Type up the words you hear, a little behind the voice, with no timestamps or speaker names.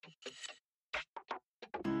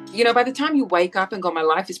By the time you wake up and go, my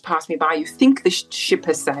life has passed me by, you think the ship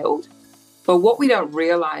has sailed. But what we don't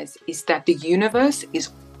realize is that the universe is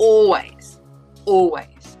always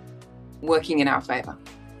working in our favor.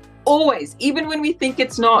 Always, even when we think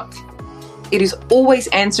it's not. It is always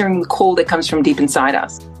answering the call that comes from deep inside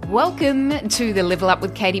us. Welcome to the Level Up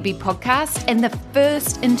with Katie B podcast and the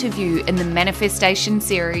first interview in the Manifestation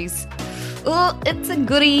series. Oh, it's a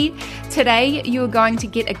goodie. Today, you are going to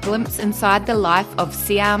get a glimpse inside the life of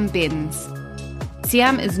Siam Benz.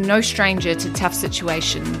 Siam is no stranger to tough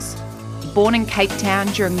situations. Born in Cape Town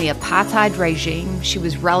during the apartheid regime, she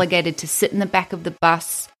was relegated to sit in the back of the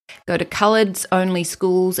bus, go to coloured-only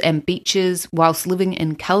schools and beaches whilst living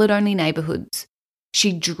in coloured-only neighbourhoods.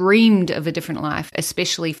 She dreamed of a different life,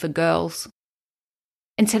 especially for girls.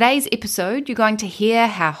 In today's episode, you're going to hear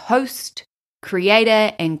how host,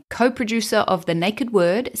 creator and co-producer of The Naked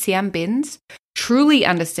Word, Siam Benz, truly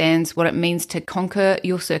understands what it means to conquer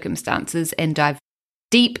your circumstances and dive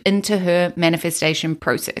deep into her manifestation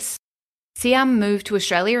process. Siam moved to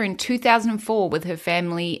Australia in 2004 with her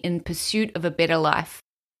family in pursuit of a better life.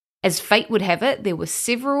 As fate would have it, there were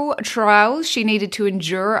several trials she needed to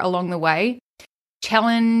endure along the way.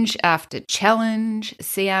 Challenge after challenge,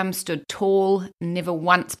 Siam stood tall, never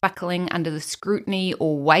once buckling under the scrutiny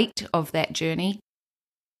or weight of that journey.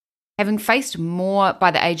 Having faced more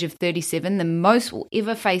by the age of 37 than most will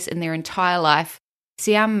ever face in their entire life,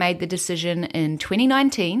 Siam made the decision in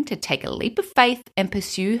 2019 to take a leap of faith and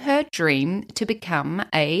pursue her dream to become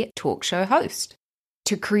a talk show host.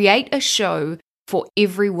 To create a show for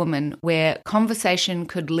every woman where conversation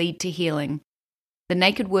could lead to healing. The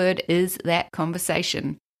Naked Word is that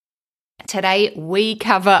conversation. Today, we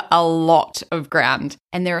cover a lot of ground,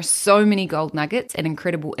 and there are so many gold nuggets and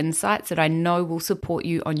incredible insights that I know will support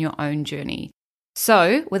you on your own journey.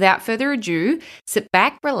 So, without further ado, sit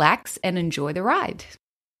back, relax, and enjoy the ride.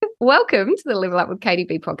 Welcome to the Level Up with Katie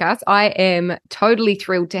B podcast. I am totally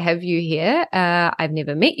thrilled to have you here. I've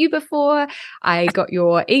never met you before. I got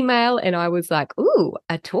your email and I was like, ooh,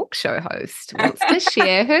 a talk show host wants to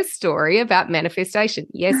share her story about manifestation.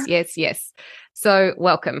 Yes. So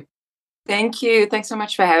welcome. Thank you. Thanks so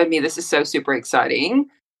much for having me. This is so super exciting.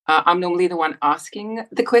 I'm normally the one asking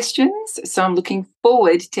the questions, so I'm looking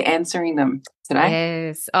forward to answering them today.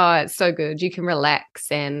 Yes. Oh, it's so good. You can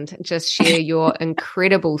relax and just share your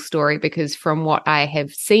incredible story because from what I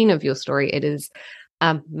have seen of your story, it is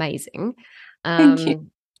amazing. Thank you.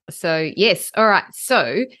 So, yes. All right.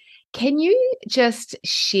 So, can you just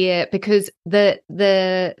share, because the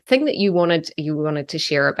thing that you wanted to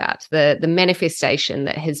share about, the manifestation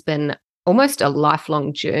that has been almost a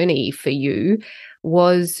lifelong journey for you,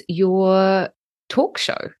 was your talk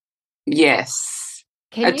show. Yes.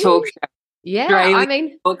 Talk show. Yeah,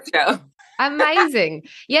 Australian talk show. Amazing.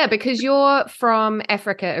 Yeah, because you're from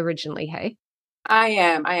Africa originally, hey? I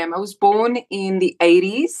am. I was born in the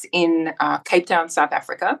 80s in Cape Town, South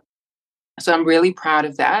Africa. So I'm really proud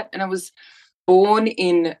of that. And I was born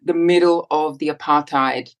in the middle of the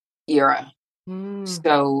apartheid era.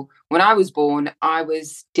 So when I was born, I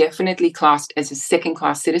was definitely classed as a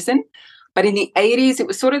second-class citizen. But in the 80s, it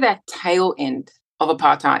was sort of that tail end of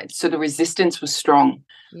apartheid. So the resistance was strong.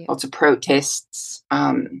 Yeah. Lots of protests,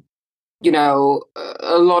 a lot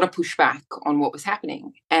of pushback on what was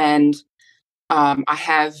happening. And I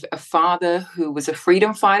have a father who was a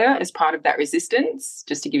freedom fighter as part of that resistance,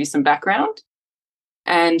 just to give you some background.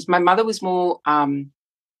 And my mother was more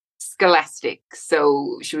scholastic.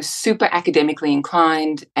 So she was super academically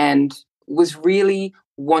inclined and was really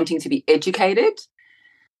wanting to be educated.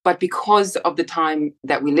 But because of the time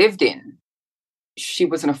that we lived in, she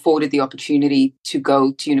wasn't afforded the opportunity to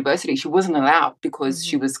go to university. She wasn't allowed because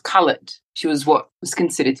she was coloured. She was what was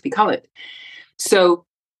considered to be coloured. So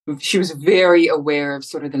she was very aware of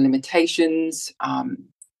sort of the limitations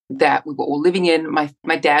that we were all living in.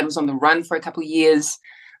 My dad was on the run for a couple of years,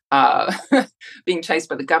 being chased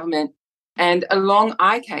by the government. And along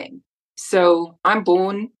I came. So I'm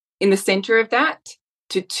born in the centre of that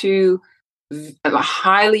to two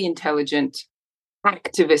highly intelligent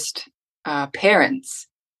activist parents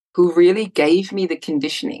who really gave me the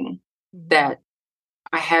conditioning that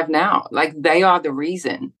I have now. Like, they are the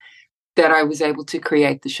reason that I was able to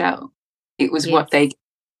create the show. It was what they...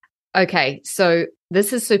 Okay, so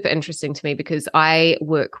this is super interesting to me because I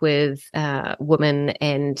work with women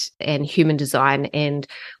and human design, and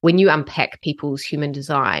when you unpack people's human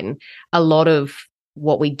design, a lot of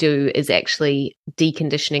what we do is actually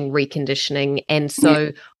deconditioning, reconditioning. And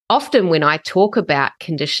so often when I talk about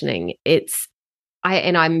conditioning, it's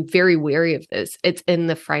I'm very wary of this, it's in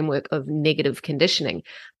the framework of negative conditioning.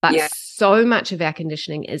 But Yeah. so much of our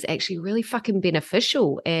conditioning is actually really fucking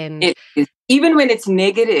beneficial. And It is. Even when it's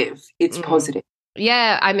negative, it's positive.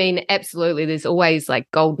 Yeah, I mean, absolutely. There's always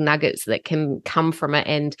like gold nuggets that can come from it.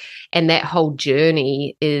 And that whole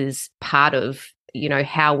journey is part of,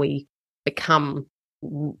 how we become,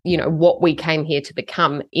 what we came here to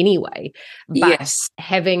become anyway. But Yes.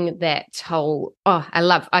 having that whole,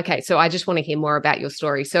 okay, so I just want to hear more about your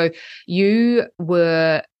story. So you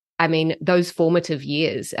were, those formative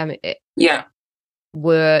years, Yeah.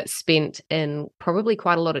 were spent in probably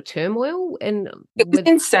quite a lot of turmoil. And it was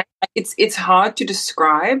insane. It's hard to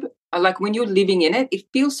describe. Like when you're living in it, it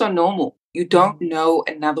feels so normal. You don't know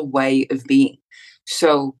another way of being.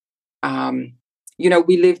 So,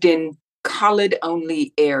 we lived in colored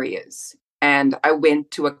only areas, and I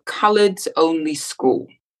went to a coloreds only school,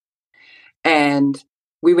 and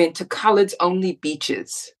we went to coloreds only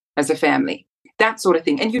beaches as a family, that sort of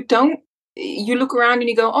thing. And you look around and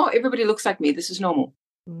you go, oh, everybody looks like me. This is normal.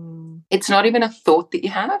 It's not even a thought that you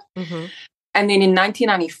have. Mm-hmm. And then in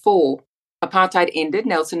 1994, apartheid ended.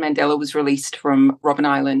 Nelson Mandela was released from Robben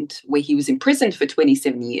Island, where he was imprisoned for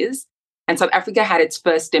 27 years. And South Africa had its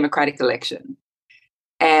first democratic election.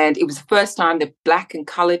 And it was the first time that Black and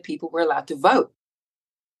colored people were allowed to vote.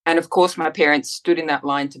 And of course, my parents stood in that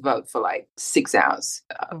line to vote for like 6 hours.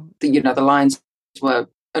 The lines were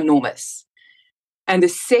enormous. And the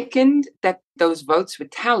second that those votes were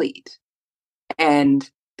tallied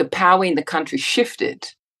and the power in the country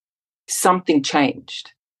shifted, something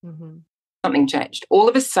changed. Mm-hmm. Something changed. All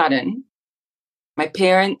of a sudden, my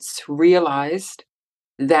parents realized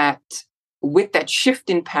that with that shift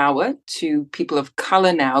in power to people of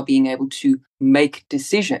color now being able to make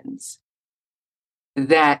decisions,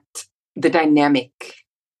 that the dynamic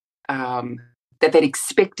that they'd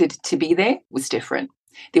expected to be there was different.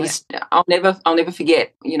 There was, I'll never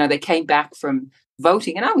forget, they came back from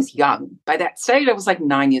voting and I was young. By that stage, I was like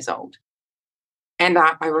 9 years old. And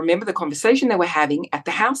I remember the conversation they were having at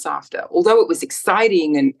the house after. Although it was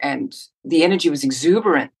exciting and the energy was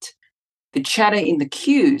exuberant, the chatter in the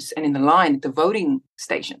queues and in the line at the voting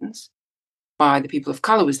stations by the people of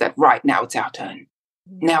color was that, right, now it's our turn.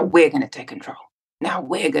 Now we're going to take control. Now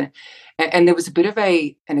we're going to. And there was a bit of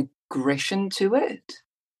an aggression to it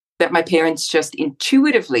that my parents just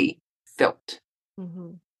intuitively felt.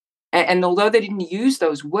 Mm-hmm. And although they didn't use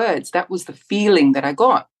those words, that was the feeling that I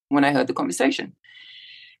got when I heard the conversation.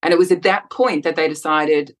 And it was at that point that they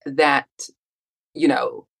decided that,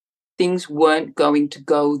 things weren't going to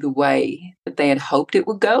go the way that they had hoped it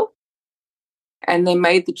would go. And they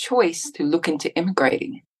made the choice to look into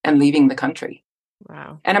immigrating and leaving the country.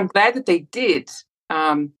 Wow. And I'm glad that they did.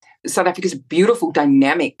 South Africa is a beautiful,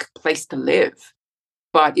 dynamic place to live,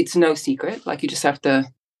 but it's no secret. Like you just have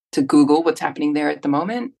to Google what's happening there at the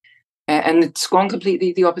moment. And it's gone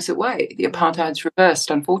completely the opposite way. The apartheid's reversed,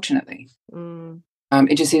 unfortunately.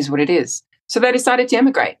 It just is what it is. So they decided to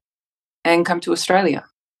emigrate and come to Australia.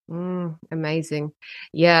 Amazing.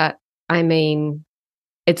 Yeah. I mean,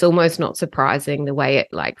 it's almost not surprising the way it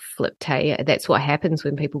like flipped. Hey, that's what happens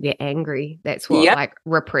when people get angry. That's what like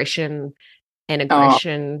repression and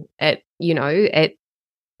aggression.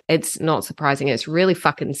 It's not surprising. It's really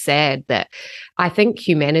fucking sad that I think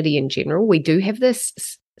humanity in general, we do have this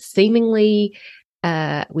seemingly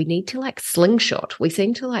we need to like slingshot. We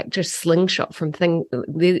seem to like just slingshot from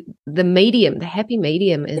the medium, the happy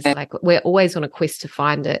medium is like we're always on a quest to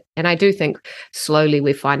find it. And I do think slowly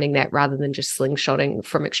we're finding that rather than just slingshotting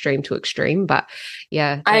from extreme to extreme. But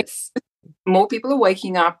yeah, more people are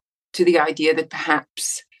waking up to the idea that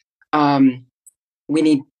perhaps we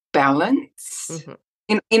need balance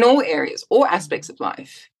in all areas, all aspects of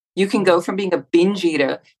life. You can go from being a binge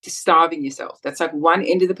eater to starving yourself. That's like one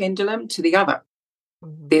end of the pendulum to the other.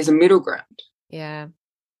 There's a middle ground. To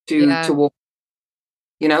walk,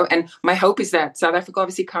 and my hope is that South Africa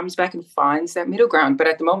obviously comes back and finds that middle ground. But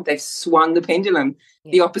at the moment, they've swung the pendulum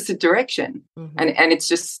the opposite direction. And it's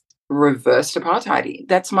just reversed apartheid.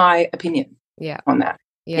 That's my opinion on that.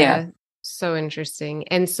 Yeah. So interesting.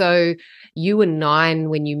 And so you were 9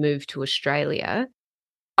 when you moved to Australia.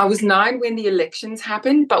 I was 9 when the elections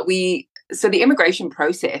happened, but so the immigration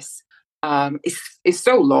process is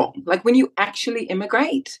so long. Like when you actually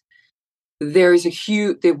immigrate, there was a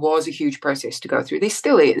huge process to go through. There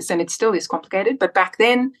still is, and it still is complicated. But back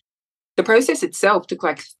then, the process itself took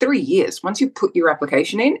like 3 years. Once you put your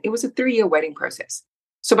application in, it was a 3-year waiting process.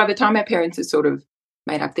 So by the time our parents had sort of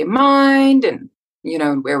made up their mind and,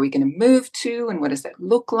 where are we going to move to and what does that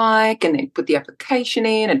look like? And then put the application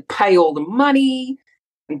in and pay all the money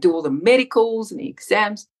and do all the medicals and the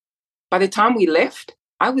exams. By the time we left,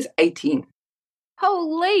 I was 18.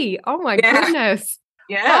 Holy, oh my Yeah. goodness.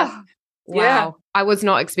 Yeah. Oh, Yeah. wow. I was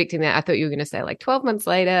not expecting that. I thought you were going to say like 12 months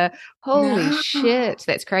later. Holy No. shit.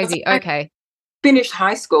 That's crazy. Okay. Finished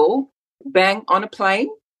high school, bang, on a plane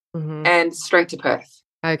Mhm. and straight to Perth.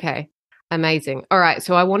 Okay. Amazing. All right.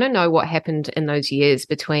 So I want to know what happened in those years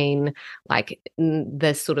between like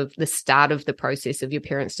the sort of the start of the process of your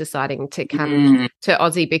parents deciding to come to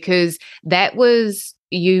Aussie, because that was,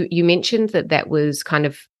 you mentioned that was kind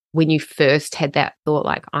of when you first had that thought,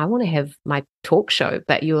 like, I want to have my talk show,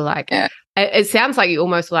 but you were like, Yeah. it sounds like you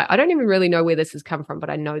almost like, I don't even really know where this has come from, but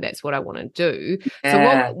I know that's what I want to do.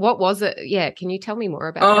 Yeah. So what was it? Yeah. Can you tell me more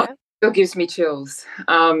about that? It gives me chills.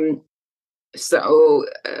 So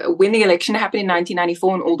when the election happened in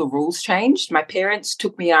 1994 and all the rules changed, my parents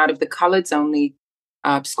took me out of the coloureds only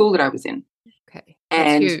school that I was in. Okay.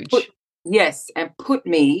 That's huge. And put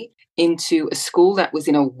me into a school that was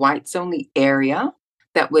in a whites only area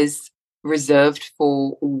that was reserved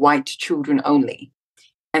for white children only.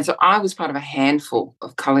 And so I was part of a handful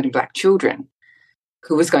of coloured and black children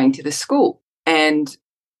who was going to the school. And,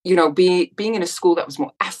 you know, being in a school that was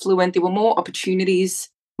more affluent, there were more opportunities,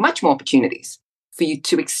 much more opportunities for you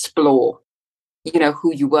to explore, you know,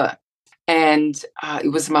 who you were. And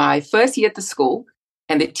it was my first year at the school,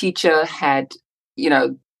 and the teacher had, you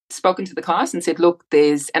know, spoken to the class and said, look,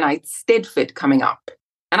 there's an Eisteddfod coming up.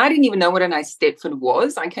 And I didn't even know what an Eisteddfod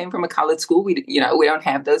was. I came from a coloured school. We don't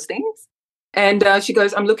have those things. And she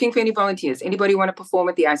goes, I'm looking for any volunteers. Anybody want to perform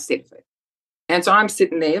at the Eisteddfod? And so I'm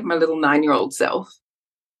sitting there, my little 9-year-old self.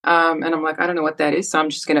 And I'm like, I don't know what that is. So I'm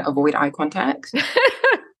just going to avoid eye contact.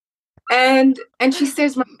 and she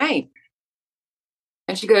says my name.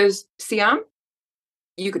 And she goes, Siam,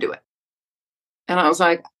 you could do it. And I was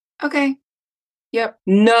like, okay. Yep.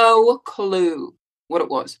 No clue what it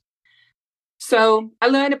was. So I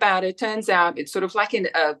learned about it. Turns out it's sort of like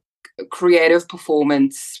a creative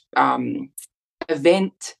performance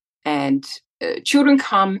event, and children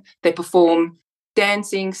come, they perform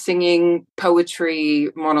dancing, singing, poetry,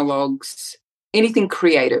 monologues, anything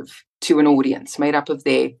creative to an audience made up of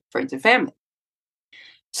their friends and family.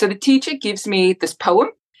 So the teacher gives me this poem,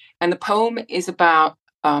 and the poem is about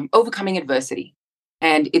overcoming adversity.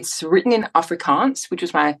 And it's written in Afrikaans, which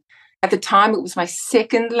was at the time, it was my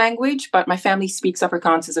second language, but my family speaks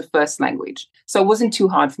Afrikaans as a first language. So it wasn't too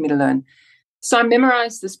hard for me to learn. So I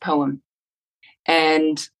memorized this poem,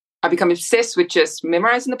 and I become obsessed with just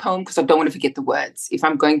memorizing the poem because I don't want to forget the words. If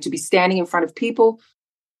I'm going to be standing in front of people,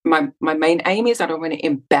 my main aim is I don't want to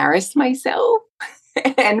embarrass myself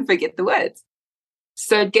and forget the words.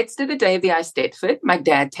 So it gets to the day of the Eisteddfod. My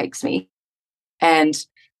dad takes me, and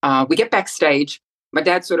we get backstage. My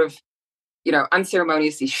dad sort of, you know,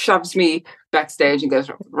 unceremoniously shoves me backstage and goes,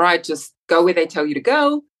 right, just go where they tell you to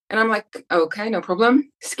go. And I'm like, okay, no problem.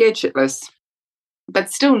 Scared shitless, but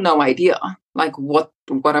still no idea like what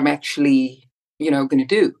I'm actually, you know, going to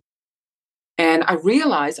do. And I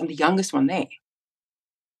realize I'm the youngest one there.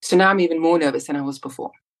 So now I'm even more nervous than I was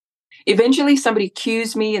before. Eventually somebody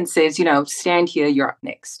cues me and says, you know, stand here, you're up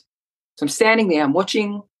next. So I'm standing there, I'm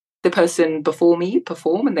watching the person before me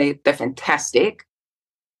perform, and they're fantastic.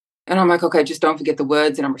 And I'm like, okay, just don't forget the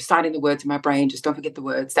words. And I'm reciting the words in my brain. Just don't forget the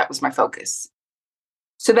words. That was my focus.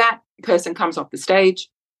 So that person comes off the stage,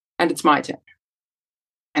 and it's my turn.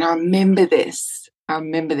 And I remember this.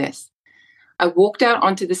 I walked out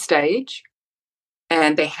onto the stage,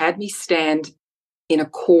 and they had me stand in a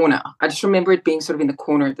corner. I just remember it being sort of in the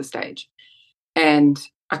corner of the stage. And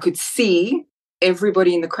I could see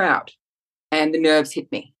everybody in the crowd, and the nerves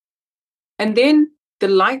hit me. And then the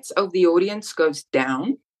lights of the audience goes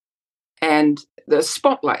down, and the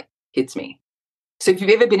spotlight hits me. So if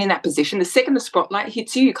you've ever been in that position, the second the spotlight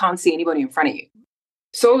hits you, you can't see anybody in front of you.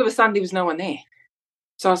 So all of a sudden, there was no one there.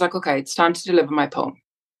 So I was like, okay, it's time to deliver my poem.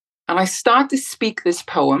 And I start to speak this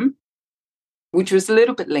poem, which was a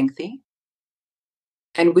little bit lengthy.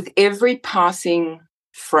 And with every passing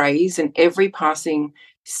phrase and every passing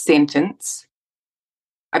sentence,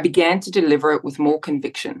 I began to deliver it with more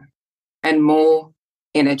conviction and more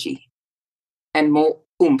energy and more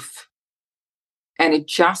oomph. And it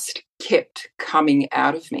just kept coming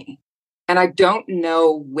out of me. And I don't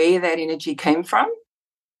know where that energy came from,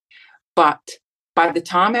 but by the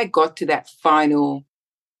time I got to that final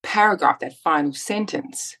paragraph, that final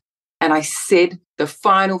sentence, and I said the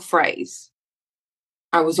final phrase,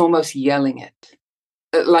 I was almost yelling it.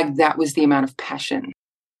 Like that was the amount of passion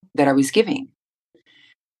that I was giving.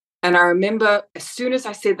 And I remember as soon as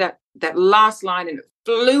I said that last line and it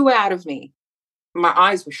flew out of me, my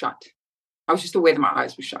eyes were shut. I was just aware that my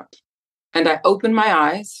eyes were shut. And I opened my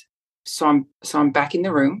eyes, so I'm back in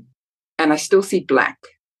the room, and I still see black,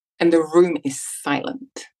 and the room is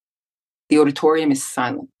silent. The auditorium is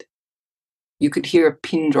silent. You could hear a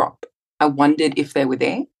pin drop. I wondered if they were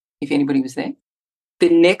there, if anybody was there. The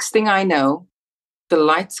next thing I know, the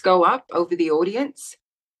lights go up over the audience,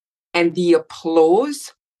 and the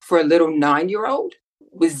applause for a little 9-year-old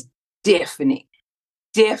was deafening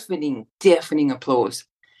applause.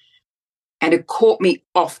 And it caught me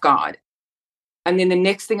off guard. And then the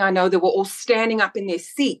next thing I know, they were all standing up in their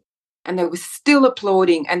seat, and they were still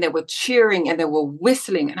applauding, and they were cheering, and they were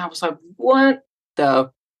whistling. And I was like, what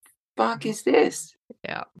the fuck is this?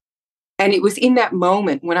 Yeah. And it was in that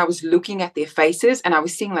moment when I was looking at their faces, and I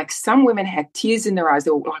was seeing like some women had tears in their eyes.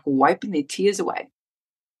 They were like wiping their tears away.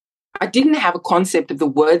 I didn't have a concept of the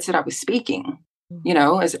words that I was speaking, you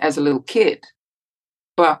know, as a little kid.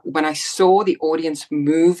 But when I saw the audience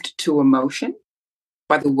moved to emotion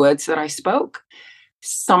by the words that I spoke,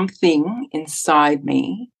 something inside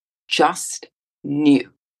me just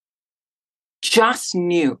knew.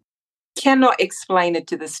 Cannot explain it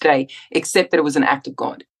to this day, except that it was an act of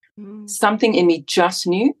God. Something in me just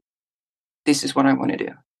knew, this is what I want to do.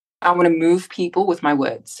 I want to move people with my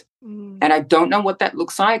words. And I don't know what that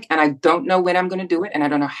looks like, and I don't know when I'm going to do it, and I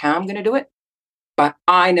don't know how I'm going to do it. But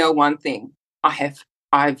I know one thing.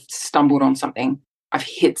 I've stumbled on something. I've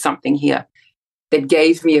hit something here that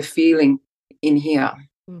gave me a feeling in here,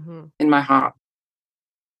 in my heart.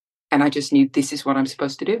 And I just knew this is what I'm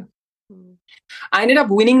supposed to do. I ended up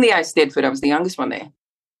winning the ISTEDford. I was the youngest one there.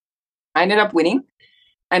 I ended up winning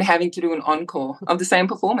and having to do an encore of the same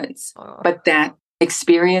performance. But that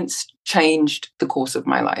experience changed the course of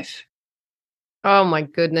my life. Oh, my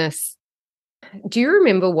goodness. Do you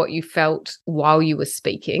remember what you felt while you were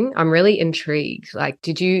speaking? I'm really intrigued. Like,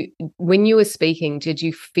 when you were speaking, did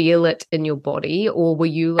you feel it in your body, or were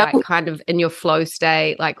you like kind of in your flow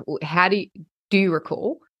state? Like, how do you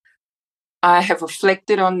recall? I have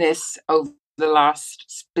reflected on this over the last,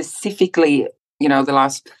 specifically, the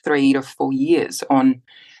last 3 to 4 years, on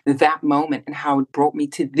that moment and how it brought me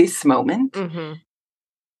to this moment.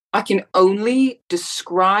 I can only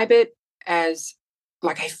describe it as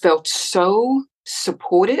like I felt so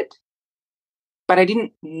supported, but I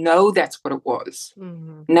didn't know that's what it was.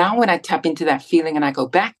 Now when I tap into that feeling and I go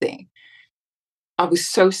back there, I was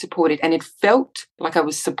so supported, and it felt like I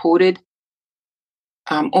was supported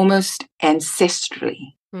almost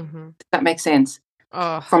ancestrally. Does that make sense?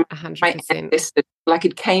 Oh, from 100%. My ancestors, like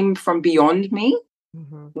it came from beyond me.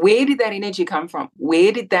 Where did that energy come from?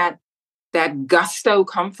 Where did that gusto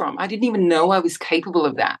come from? I didn't even know I was capable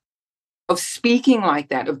of that, of speaking like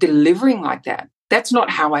that, of delivering like that. That's not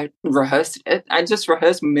how I rehearsed it. I just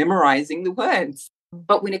rehearsed memorizing the words.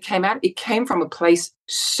 But when it came out, it came from a place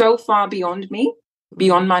so far beyond me,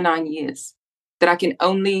 beyond my 9 years, that I can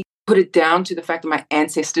only put it down to the fact that my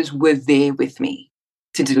ancestors were there with me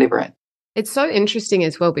to deliver it. It's so interesting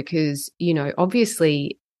as well because,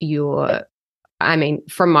 obviously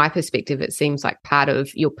from my perspective, it seems like part of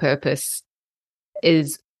your purpose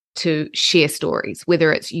is to share stories,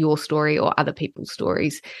 whether it's your story or other people's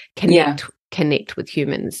stories, connect with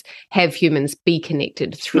humans, have humans be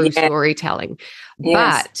connected through storytelling.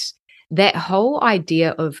 Yes. But that whole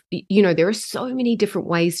idea of, there are so many different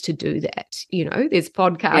ways to do that. There's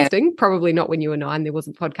podcasting, probably not when you were 9, there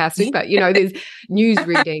wasn't podcasting, but, there's news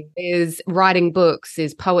reading, there's writing books,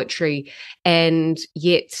 there's poetry, and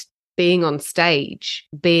yet being on stage,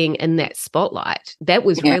 being in that spotlight, that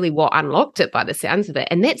was really what unlocked it by the sounds of it.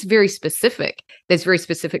 And that's very specific. That's very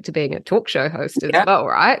specific to being a talk show host as well,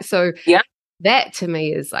 right? So that to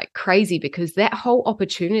me is like crazy, because that whole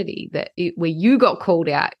opportunity where you got called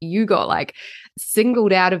out, you got like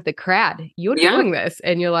singled out of the crowd, you're doing this,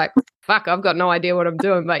 and you're like, fuck, I've got no idea what I'm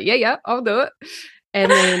doing, but I'll do it.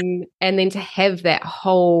 And then to have that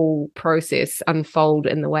whole process unfold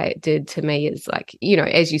in the way it did, to me, is like,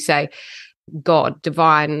 as you say, God,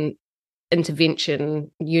 divine intervention,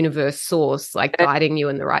 universe, source, like guiding you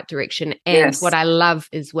in the right direction. And what I love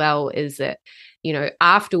as well is that,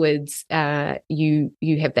 afterwards,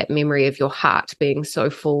 you have that memory of your heart being so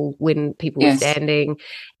full when people were standing.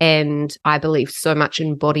 And I believe so much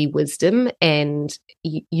in body wisdom. And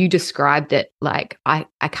you described it like, I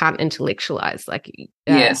can't intellectualize, like,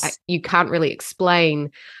 you can't really explain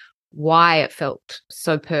why it felt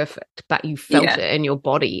so perfect, but you felt it in your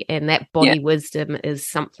body. And that body wisdom is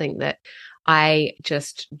something that I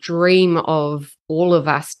just dream of all of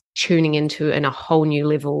us tuning into in a whole new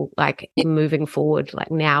level, like moving forward, like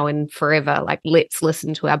now and forever. Like, let's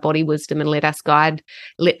listen to our body wisdom and let that guide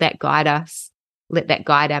us, let that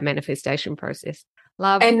guide our manifestation process.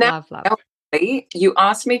 Love. You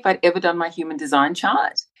asked me if I'd ever done my human design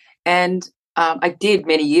chart, and I did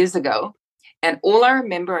many years ago. And all I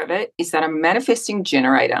remember of it is that I'm a manifesting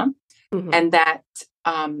generator, and that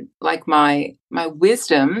like my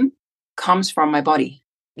wisdom comes from my body.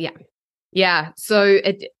 Yeah. So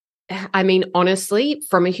honestly,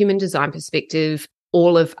 from a human design perspective,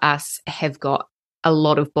 all of us have got a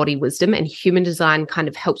lot of body wisdom, and human design kind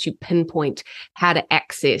of helps you pinpoint how to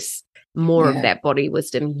access more of that body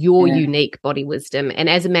wisdom, your unique body wisdom. And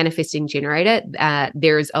as a manifesting generator,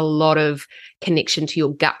 there is a lot of connection to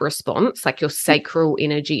your gut response. Like your sacral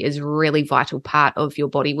energy is really vital part of your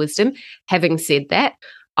body wisdom. Having said that,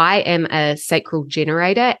 I am a sacral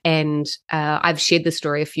generator, and I've shared the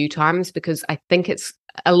story a few times because I think it's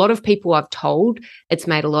a lot of people I've told it's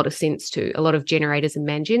made a lot of sense to, a lot of generators and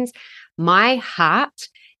mangens. My heart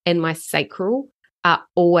and my sacral are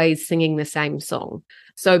always singing the same song.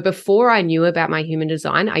 So before I knew about my human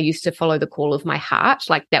design, I used to follow the call of my heart.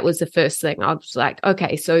 Like that was the first thing. I was like,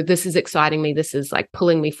 okay, so this is exciting me. This is like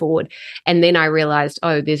pulling me forward. And then I realized,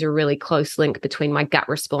 oh, there's a really close link between my gut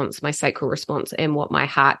response, my sacral response, and what my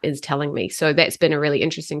heart is telling me. So that's been a really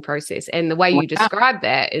interesting process. And the way you describe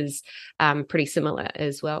that is pretty similar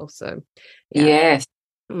as well. So yes.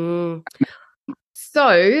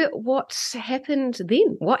 So what happened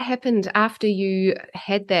then? What happened after you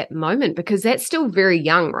had that moment? Because that's still very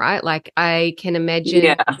young, right? Like I can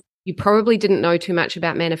imagine you probably didn't know too much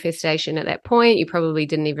about manifestation at that point. You probably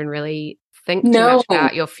didn't even really think too much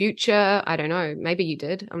about your future. I don't know. Maybe you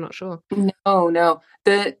did. I'm not sure. No.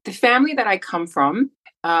 The family that I come from,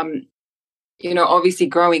 obviously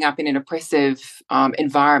growing up in an oppressive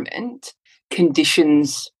environment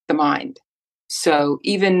conditions the mind. So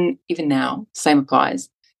even now, same applies.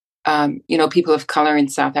 People of color in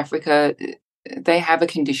South Africa, they have a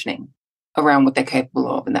conditioning around what they're capable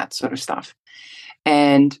of and that sort of stuff.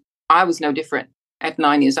 And I was no different at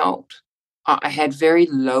 9 years old. I had very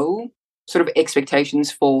low sort of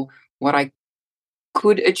expectations for what I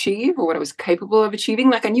could achieve or what I was capable of achieving.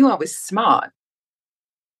 Like I knew I was smart,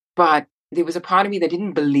 but there was a part of me that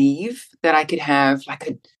didn't believe that I could have like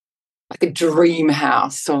a dream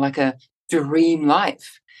house or like a dream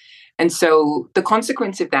life. And so the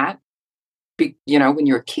consequence of that, when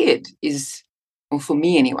you're a kid is, well, for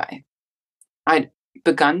me anyway, I'd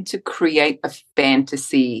begun to create a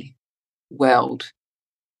fantasy world,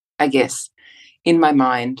 I guess, in my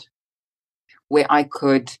mind where I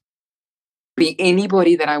could be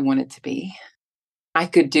anybody that I wanted to be. I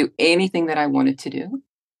could do anything that I wanted to do.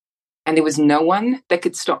 And there was no one that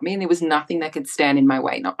could stop me, and there was nothing that could stand in my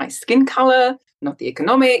way, not my skin color, not the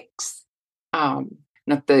economics,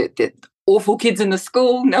 not the awful kids in the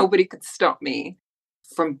school. Nobody could stop me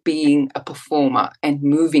from being a performer and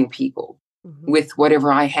moving people with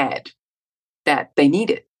whatever I had that they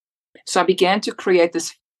needed. So I began to create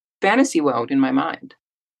this fantasy world in my mind.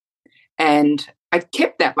 And I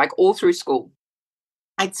kept that like all through school.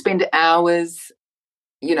 I'd spend hours,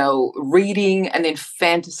 reading and then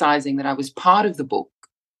fantasizing that I was part of the book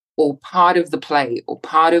or part of the play or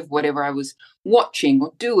part of whatever I was watching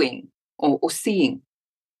or doing or seeing,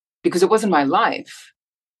 because it wasn't my life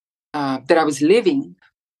that I was living.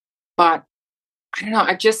 But I don't know,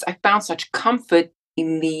 I found such comfort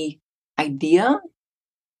in the idea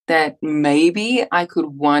that maybe I could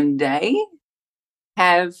one day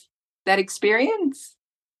have that experience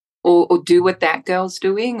or do what that girl's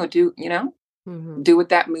doing or do what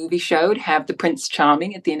that movie showed, have the Prince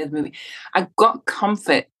Charming at the end of the movie. I got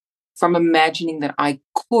comfort from imagining that I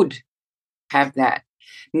could have that.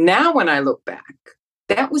 Now, when I look back,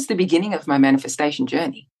 that was the beginning of my manifestation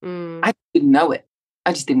journey. I didn't know it.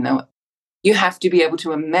 I just didn't know it. You have to be able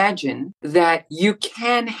to imagine that you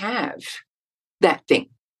can have that thing,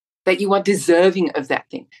 that you are deserving of that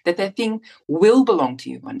thing, that thing will belong to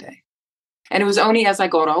you one day. And it was only as I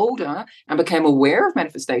got older and became aware of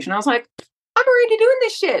manifestation, I was like, I'm already doing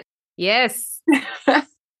this shit. Yes.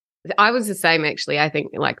 I was the same, actually. I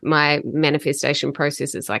think like my manifestation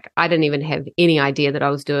process is like, I didn't even have any idea that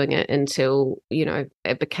I was doing it until,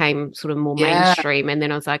 it became sort of more mainstream. And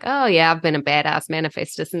then I was like, oh yeah, I've been a badass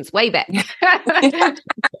manifester since way back.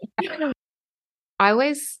 I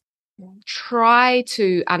always try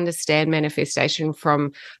to understand manifestation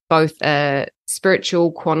from both a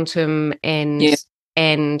spiritual, quantum and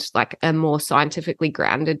like a more scientifically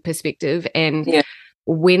grounded perspective. And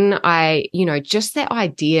when I, just that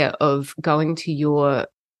idea of going to your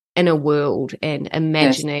inner world and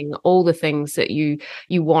imagining all the things that you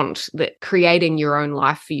want, that creating your own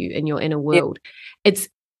life for you in your inner world, it's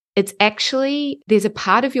actually, there's a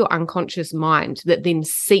part of your unconscious mind that then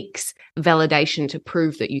seeks validation to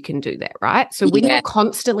prove that you can do that, right? So when you're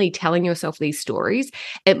constantly telling yourself these stories,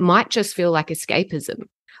 it might just feel like escapism,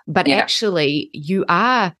 but actually you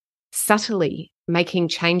are subtly making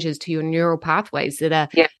changes to your neural pathways that are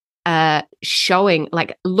Yeah. showing,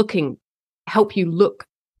 like help you look.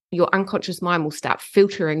 Your unconscious mind will start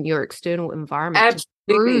filtering your external environment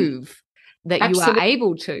to prove that you are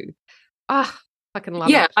able to. Fucking love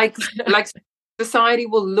it. Like society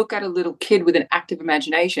will look at a little kid with an active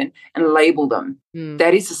imagination and label them.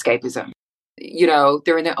 That is escapism.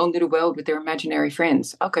 They're in their own little world with their imaginary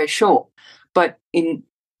friends. Okay, sure. But in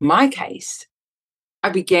my case,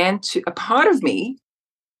 a part of me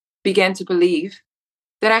began to believe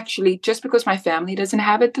that actually just because my family doesn't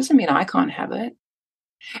have it doesn't mean I can't have it.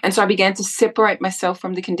 And so I began to separate myself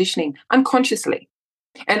from the conditioning unconsciously,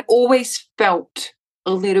 and always felt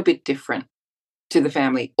a little bit different to the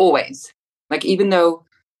family, always. Like, even though,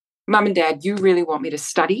 Mum and Dad, you really want me to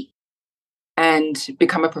study and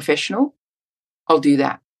become a professional, I'll do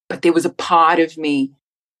that. But there was a part of me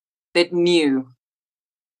that knew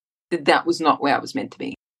that that was not where I was meant to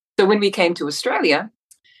be. So when we came to Australia,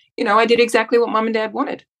 I did exactly what Mum and Dad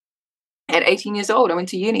wanted. At 18 years old, I went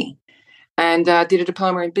to uni and did a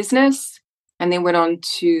diploma in business, and then went on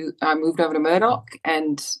to moved over to Murdoch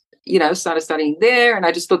and, started studying there. And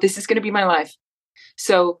I just thought, this is going to be my life.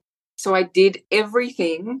 So I did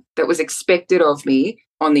everything that was expected of me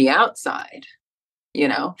on the outside,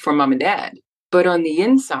 from Mum and Dad. But on the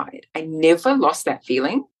inside, I never lost that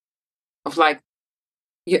feeling of like,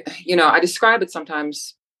 I describe it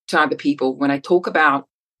sometimes to other people when I talk about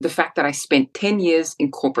the fact that I spent 10 years in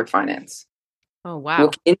corporate finance. Oh, wow.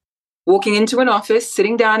 Walking into an office,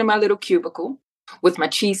 sitting down in my little cubicle with my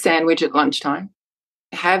cheese sandwich at lunchtime,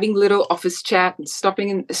 having little office chat and stopping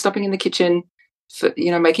in the kitchen for,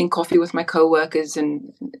 making coffee with my coworkers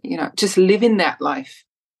and, just living that life.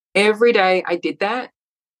 Every day I did that,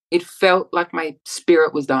 it felt like my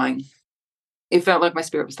spirit was dying. But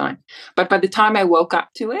by the time I woke up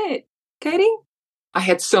to it, Katie, I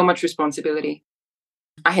had so much responsibility.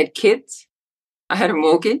 I had kids. I had a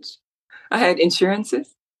mortgage. I had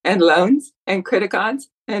insurances and loans and credit cards.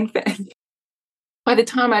 And by the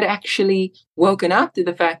time I'd actually woken up to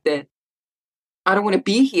the fact that I don't want to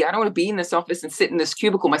be here, I don't want to be in this office and sit in this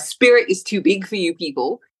cubicle, my spirit is too big for you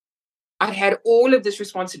people, I had all of this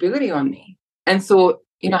responsibility on me and thought,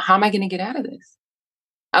 how am I going to get out of this?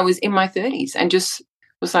 I was in my 30s and just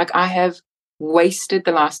was like, I have wasted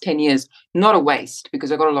the last 10 years. Not a waste,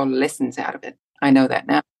 because I got a lot of lessons out of it. I know that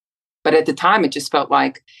now. But at the time, it just felt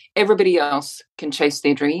like everybody else can chase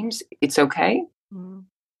their dreams. It's okay.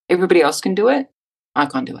 Everybody else can do it. I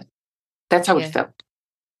can't do it. That's how it felt.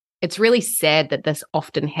 It's really sad that this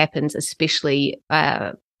often happens, especially,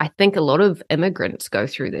 I think a lot of immigrants go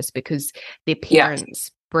through this because their parents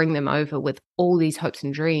bring them over with all these hopes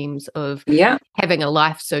and dreams of having a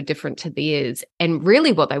life so different to theirs. And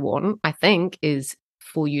really what they want, I think, is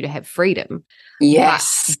for you to have freedom.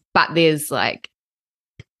 Yes. But there's like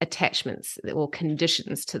attachments or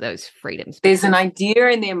conditions to those freedoms. There's an idea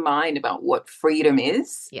in their mind about what freedom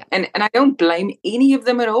is. Yeah. And I don't blame any of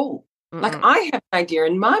them at all. Mm-mm. Like, I have an idea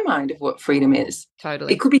in my mind of what freedom is.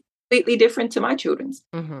 Totally. It could be completely different to my children's.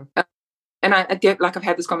 Mm-hmm. And I've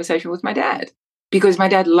had this conversation with my dad, because my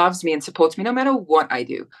dad loves me and supports me no matter what I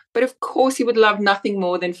do. But of course, he would love nothing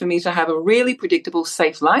more than for me to have a really predictable,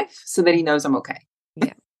 safe life so that he knows I'm okay.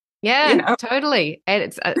 Yeah. Yeah, totally. And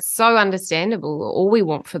it's so understandable. All we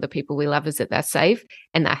want for the people we love is that they're safe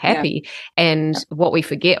and they're happy. And what we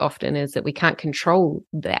forget often is that we can't control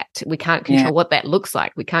that. We can't control what that looks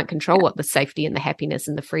like. We can't control what the safety and the happiness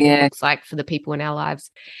and the freedom looks like for the people in our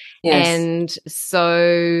lives. Yes. And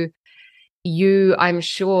so I'm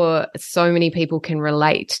sure so many people can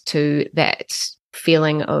relate to that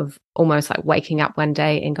feeling of almost like waking up one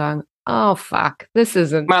day and going, oh, fuck, this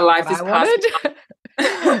isn't my life is wanted.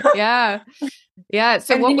 Yeah.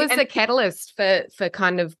 So what was the catalyst for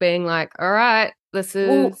kind of being like, all right, this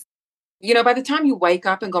is... Well, by the time you wake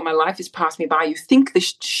up and go, my life has passed me by, you think the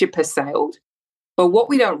ship has sailed. But what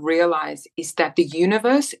we don't realize is that the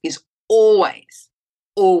universe is always,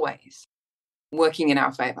 always working in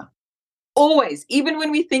our favor. Always. Even when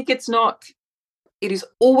we think it's not, it is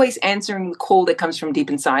always answering the call that comes from deep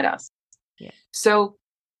inside us. Yeah. So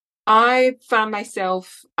I found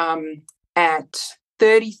myself at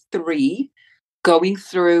 33 going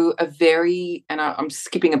through a very, and I'm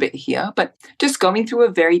skipping a bit here, but just going through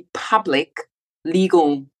a very public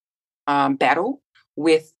legal battle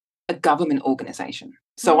with a government organization.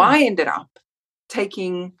 So I ended up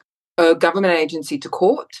taking a government agency to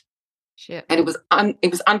court. Shit. And it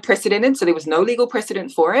was unprecedented, so there was no legal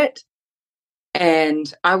precedent for it.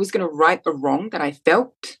 And I was going to right a wrong that I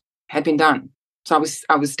felt had been done. So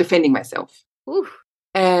I was defending myself. Oof.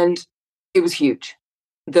 And it was huge.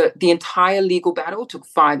 the entire legal battle took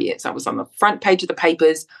 5 years. I was on the front page of the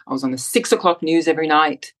papers. I was on the 6 o'clock news every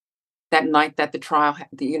night. That night that the trial,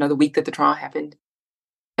 the week that the trial happened.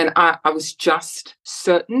 And I was just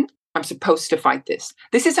certain I'm supposed to fight this.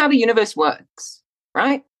 This is how the universe works,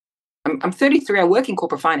 right? I'm 33. I work in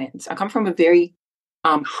corporate finance. I come from a very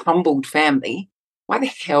humbled family. Why the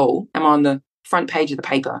hell am I on the front page of the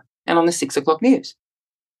paper and on the 6 o'clock news,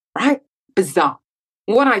 right? Bizarre.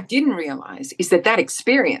 What I didn't realize is that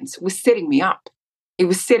experience was setting me up. It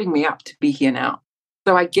was setting me up to be here now.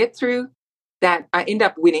 So I get through that. I end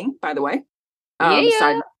up winning, by the way.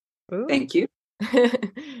 Thank you.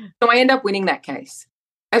 So I end up winning that case.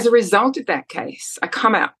 As a result of that case, I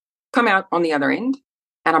come out on the other end,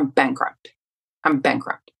 and I'm bankrupt.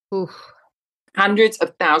 Oof. Hundreds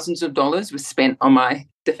of thousands of dollars was spent on my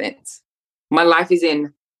defense. My life is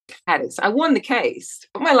in tatters. I won the case,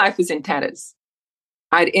 but my life was in tatters.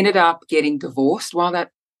 I'd ended up getting divorced while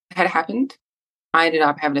that had happened. I ended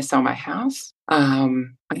up having to sell my house. I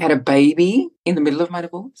had a baby in the middle of my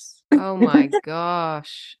divorce. Oh my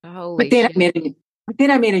gosh. Holy shit.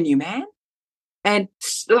 Then I met a new man, and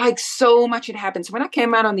like so much had happened. So when I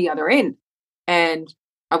came out on the other end, and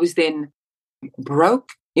I was then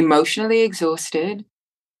broke, emotionally exhausted,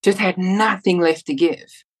 just had nothing left to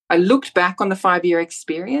give. I looked back on the 5-year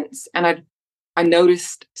experience, and I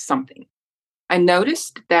noticed something. I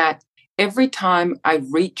noticed that every time I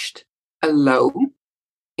reached a low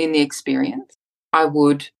in the experience, I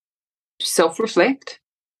would self-reflect.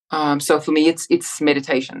 So for me, it's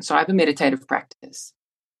meditation. So I have a meditative practice.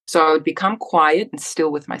 So I would become quiet and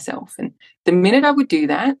still with myself. And the minute I would do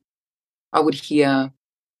that, I would hear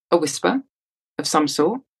a whisper of some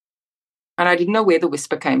sort. And I didn't know where the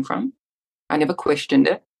whisper came from. I never questioned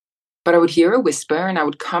it. But I would hear a whisper, and I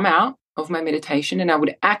would come out of my meditation, and I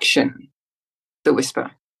would action the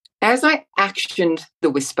whisper. As I actioned the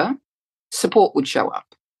whisper, support would show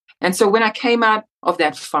up. And so when I came out of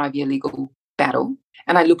that 5-year legal battle,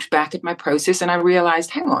 and I looked back at my process, and I realized,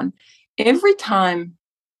 hang on, every time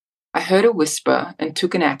I heard a whisper and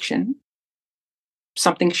took an action,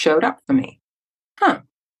 something showed up for me.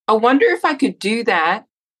 I wonder if I could do that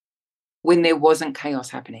when there wasn't chaos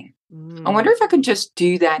happening. I wonder if I could just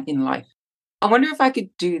do that in life. I wonder if I could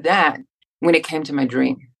do that when it came to my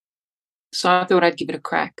dream. So I thought I'd give it a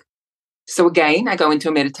crack. So again, I go into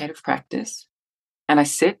a meditative practice, and I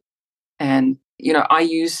sit, and,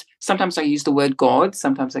 sometimes I use the word God,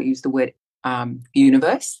 sometimes I use the word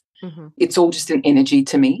universe. Mm-hmm. It's all just an energy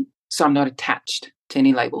to me. So I'm not attached to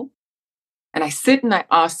any label. And I sit and I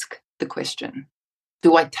ask the question,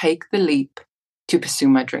 do I take the leap to pursue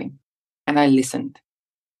my dream? And I listened.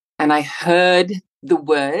 And I heard the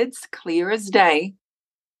words clear as day.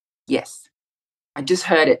 Yes. I just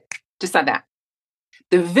heard it, just like that.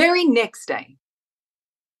 The very next day.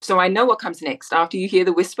 So I know what comes next. After you hear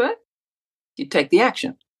the whisper, you take the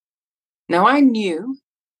action. Now I knew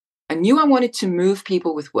I wanted to move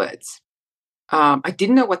people with words. I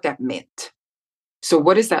didn't know what that meant. So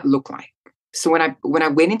what does that look like? So when I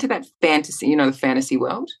went into that fantasy, the fantasy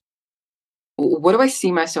world, what do I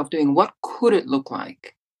see myself doing? What could it look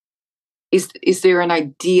like? Is there an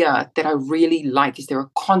idea that I really like? Is there a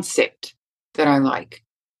concept that I like?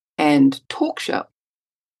 And talk show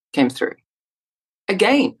came through.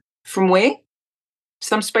 Again, from where?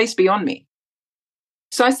 Some space beyond me.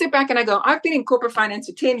 So I sit back and I go, I've been in corporate finance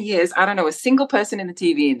for 10 years. I don't know a single person in the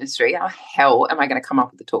TV industry. How the hell am I going to come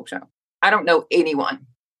up with a talk show? I don't know anyone.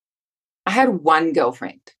 I had one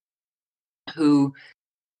girlfriend who,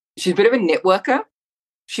 she's a bit of a networker.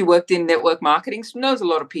 She worked in network marketing, so knows a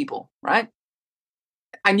lot of people, right?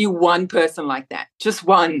 I knew one person like that, just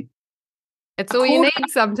one. It's all you need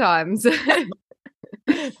sometimes.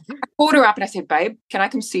 I called her up and I said, babe, can I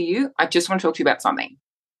come see you? I just want to talk to you about something.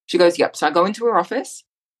 She goes, yep. So I go into her office.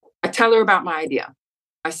 I tell her about my idea.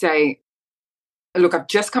 I say, look, I've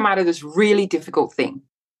just come out of this really difficult thing.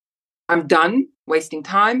 I'm done wasting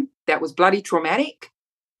time. That was bloody traumatic.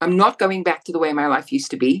 I'm not going back to the way my life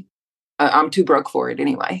used to be. I'm too broke for it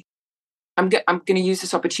anyway. I'm going to use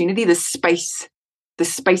this opportunity, the space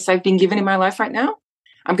I've been given in my life right now.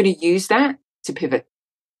 I'm going to use that to pivot.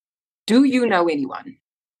 Do you know anyone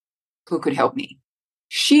who could help me?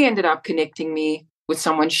 She ended up connecting me with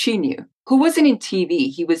someone she knew who wasn't in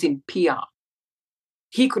TV. He was in PR.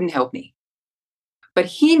 He couldn't help me. But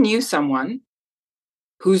he knew someone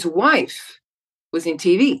whose wife was in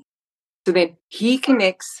TV. So then he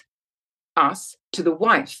connects us to the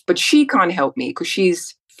wife, but she can't help me because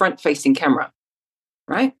she's front-facing camera,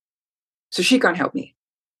 right? So she can't help me.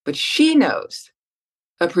 But she knows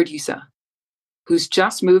a producer who's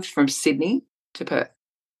just moved from Sydney to Perth.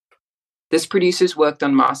 This producer's worked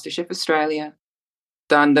on MasterChef Australia,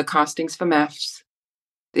 done the castings for MAFS.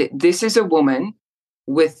 This is a woman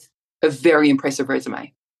with a very impressive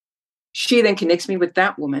resume. She then connects me with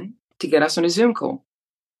that woman to get us on a Zoom call.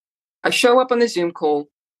 I show up on the Zoom call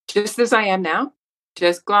just as I am now,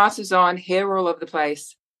 just glasses on, hair all over the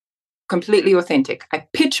place, completely authentic. I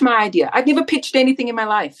pitch my idea. I've never pitched anything in my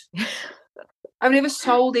life. I've never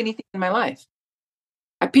sold anything in my life.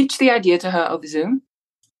 I pitched the idea to her over Zoom.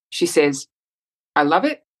 She says, I love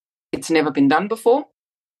it. It's never been done before.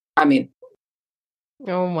 I'm in.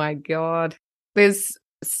 Oh my God. There's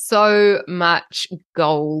so much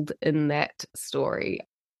gold in that story.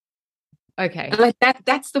 Okay. Like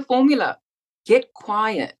that's the formula. Get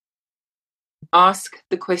quiet. Ask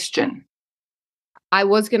the question. I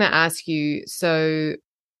was going to ask you, so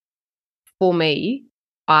for me,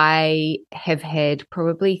 I have had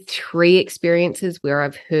probably 3 experiences where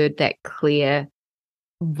I've heard that clear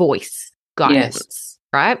voice guidance,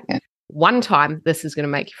 right? Yeah. One time, this is going to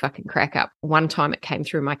make you fucking crack up. One time it came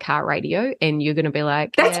through my car radio and you're going to be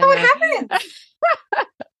like, that's how it happens.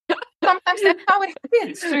 Sometimes that's how it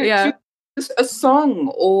happens. Through a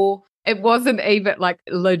song or... It wasn't even like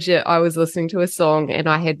legit. I was listening to a song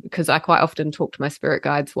and because I quite often talk to my spirit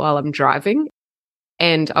guides while I'm driving.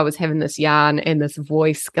 And I was having this yarn and this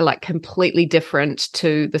voice like completely different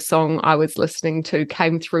to the song I was listening to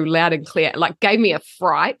came through loud and clear, like gave me a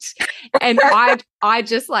fright. And I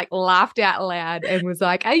just like laughed out loud and was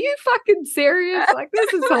like, are you fucking serious? Like,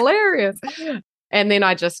 this is hilarious. And then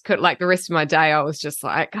I just could, like the rest of my day, I was just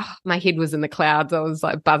like, my head was in the clouds. I was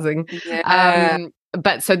like buzzing. Yeah.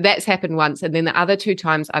 But so that's happened once. And then the other 2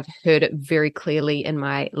 times I've heard it very clearly in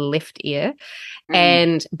my left ear.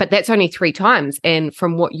 But that's only 3 times. And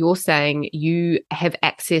from what you're saying, you have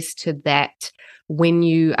access to that when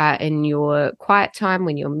you are in your quiet time,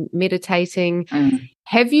 when you're meditating. Do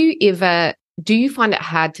you find it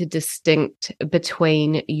hard to distinct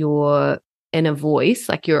between your inner voice,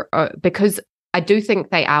 like because I do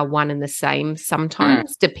think they are one and the same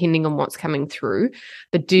sometimes, depending on what's coming through.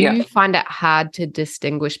 But do you find it hard to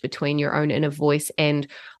distinguish between your own inner voice and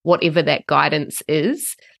whatever that guidance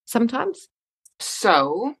is sometimes?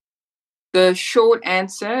 So the short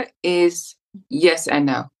answer is yes and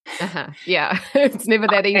no. Yeah, it's never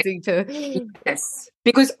that easy to... Yes,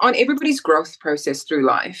 because on everybody's growth process through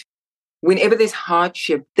life, whenever there's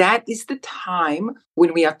hardship, that is the time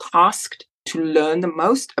when we are tasked to learn the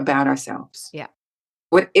most about ourselves. Yeah.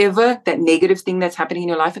 Whatever that negative thing that's happening in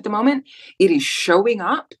your life at the moment, it is showing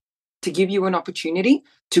up to give you an opportunity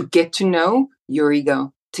to get to know your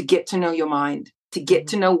ego, to get to know your mind, to get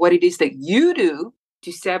to know what it is that you do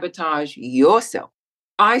to sabotage yourself.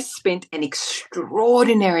 I spent an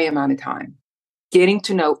extraordinary amount of time getting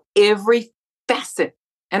to know every facet.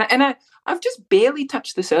 And I've just barely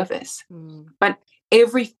touched the surface. But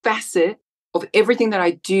every facet of everything that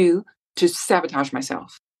I do to sabotage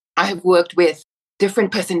myself. I have worked with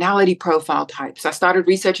different personality profile types. I started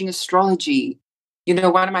researching astrology. You know,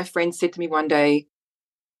 one of my friends said to me one day,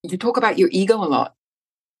 you talk about your ego a lot.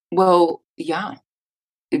 Well, yeah,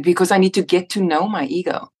 because I need to get to know my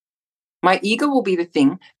ego. My ego will be the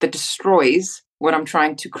thing that destroys what I'm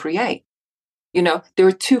trying to create. You know, there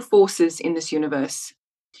are 2 forces in this universe.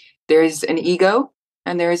 There is an ego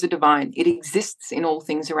and there is a divine. It exists in all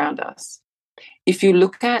things around us. If you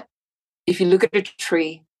look at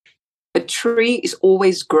a tree is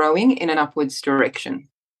always growing in an upwards direction.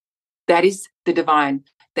 That is the divine.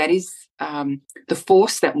 That is the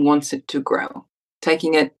force that wants it to grow,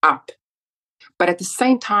 taking it up. But at the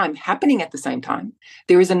same time, happening at the same time,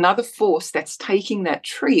 there is another force that's taking that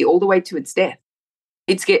tree all the way to its death.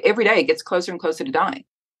 Every day it gets closer and closer to dying.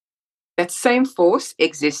 That same force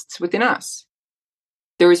exists within us.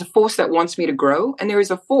 There is a force that wants me to grow, and there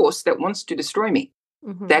is a force that wants to destroy me.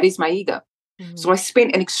 That is my ego. So I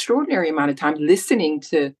spent an extraordinary amount of time listening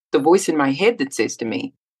to the voice in my head that says to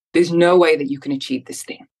me, there's no way that you can achieve this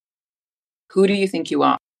thing. Who do you think you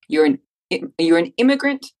are? You're an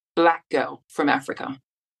immigrant Black girl from Africa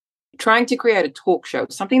trying to create a talk show,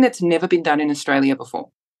 something that's never been done in Australia before.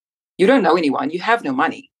 You don't know anyone. You have no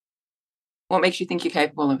money. What makes you think you're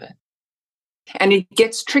capable of it? And it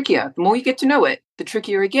gets trickier. The more you get to know it, the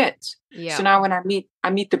trickier it gets. Yeah. So now when I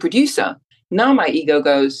meet the producer, now my ego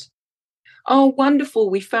goes, oh, wonderful.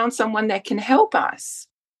 We found someone that can help us.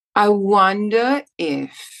 I wonder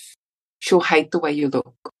if she'll hate the way you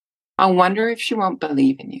look. I wonder if she won't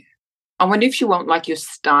believe in you. I wonder if she won't like your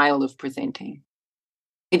style of presenting.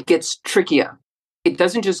 It gets trickier. It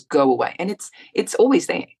doesn't just go away. And it's always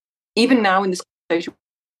there. Even now in this conversation,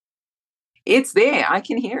 it's there. I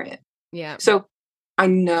can hear it. Yeah. So I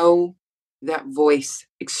know that voice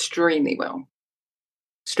extremely well.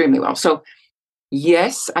 Extremely well. So,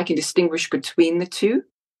 yes, I can distinguish between the two.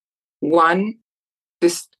 One,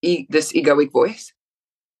 this egoic voice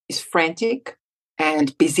is frantic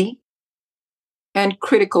and busy and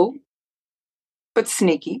critical, but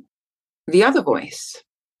sneaky. The other voice,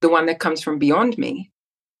 the one that comes from beyond me,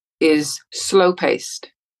 is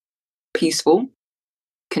slow-paced, peaceful,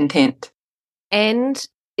 content. And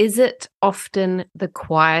is it often the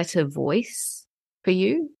quieter voice for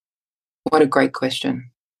you? What a great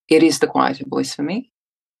question. It is the quieter voice for me.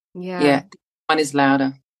 Yeah. One is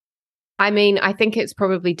louder. I mean, I think it's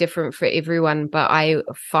probably different for everyone, but I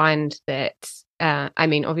find that,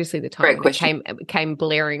 obviously the time when it came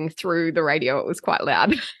blaring through the radio, it was quite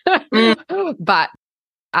loud. But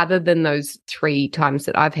other than those 3 times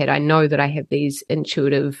that I've had, I know that I have these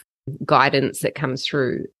intuitive guidance that comes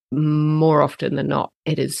through more often than not.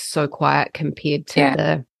 It is so quiet compared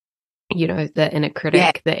to the inner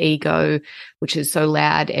critic, the ego, which is so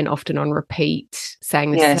loud and often on repeat,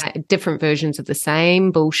 saying different versions of the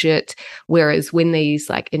same bullshit. Whereas when these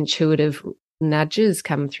like intuitive nudges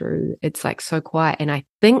come through, it's like so quiet. And I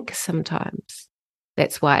think sometimes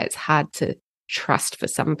that's why it's hard to trust for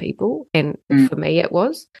some people. And for me, it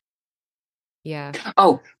was. Yeah.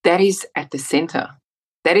 Oh, that is at the center.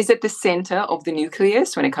 That is at the center of the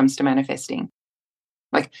nucleus when it comes to manifesting.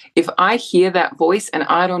 Like, if I hear that voice and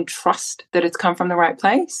I don't trust that it's come from the right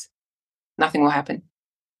place, nothing will happen.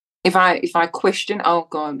 If I question, oh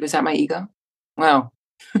God, was that my ego? Well,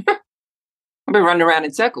 I've been running around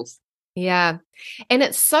in circles. Yeah. And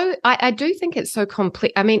it's so, I do think it's so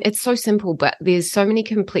complex. I mean, it's so simple, but there's so many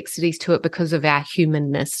complexities to it because of our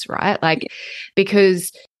humanness, right? Like,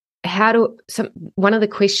 because one of the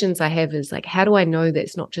questions I have is like, how do I know that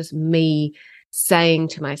it's not just me saying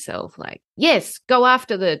to myself, like, yes, go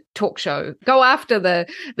after the talk show, go after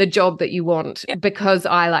the job that you want, because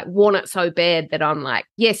I like want it so bad that I'm like,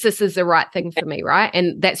 yes, this is the right thing for me, right?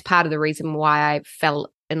 And that's part of the reason why I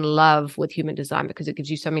fell in love with human design, because it gives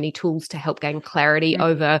you so many tools to help gain clarity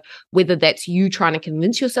over whether that's you trying to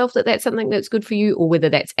convince yourself that that's something that's good for you, or whether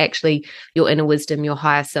that's actually your inner wisdom, your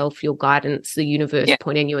higher self, your guidance, the universe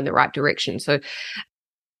pointing you in the right direction. So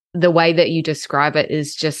the way that you describe it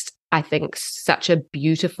is just, I think, such a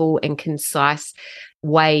beautiful and concise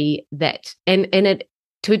way that, and it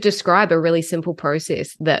to describe a really simple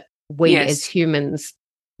process that we as humans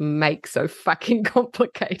make so fucking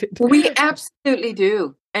complicated. We absolutely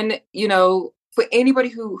do. And, for anybody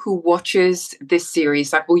who watches this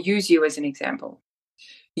series, like, we'll use you as an example.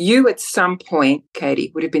 You at some point,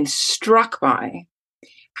 Katie, would have been struck by,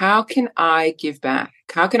 how can I give back?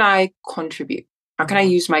 How can I contribute? How can I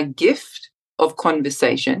use my gift of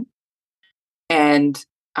conversation and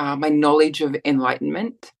my knowledge of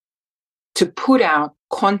enlightenment to put out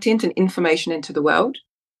content and information into the world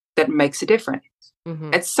that makes a difference?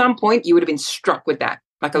 Mm-hmm. At some point, you would have been struck with that,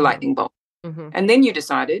 like a lightning bolt. Mm-hmm. And then you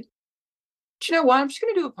decided, do you know what? I'm just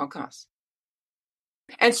going to do a podcast.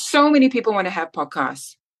 And so many people want to have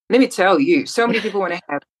podcasts. Let me tell you, so many people want to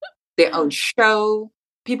have their own show.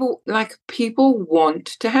 People want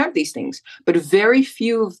to have these things, but very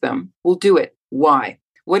few of them will do it. Why?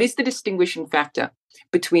 What is the distinguishing factor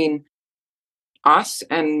between us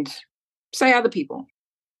and, say, other people?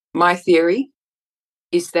 My theory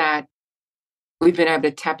is that we've been able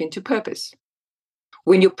to tap into purpose.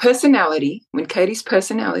 When Katie's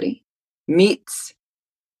personality meets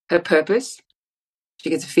her purpose, she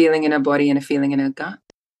gets a feeling in her body and a feeling in her gut.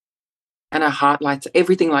 And her heart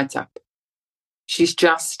everything lights up. She's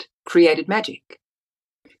just created magic.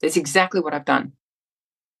 That's exactly what I've done.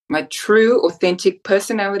 My true, authentic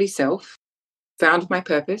personality self found my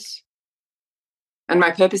purpose. And my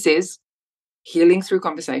purpose is healing through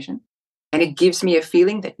conversation. And it gives me a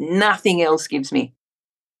feeling that nothing else gives me.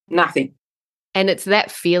 Nothing. And it's that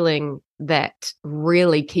feeling that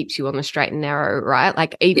really keeps you on the straight and narrow, right?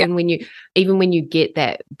 Like even when you get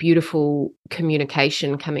that beautiful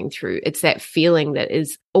communication coming through, it's that feeling that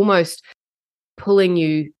is almost pulling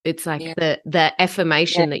you. It's like the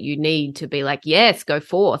affirmation that you need to be like, yes, go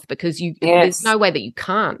forth, because there's no way that you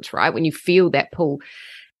can't, right? When you feel that pull,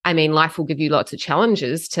 I mean, life will give you lots of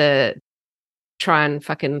challenges to try and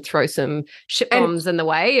fucking throw some shit bombs in the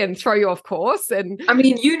way and throw you off course. And I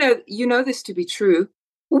mean, you know this to be true.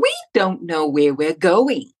 We don't know where we're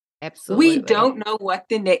going. Absolutely. We don't know what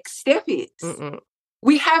the next step is. Mm-mm.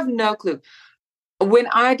 We have no clue. When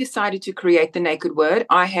I decided to create the Naked Word,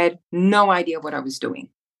 I had no idea what I was doing.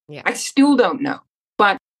 Yeah. I still don't know.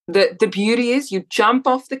 But the beauty is you jump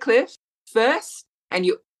off the cliff first and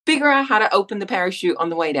you figure out how to open the parachute on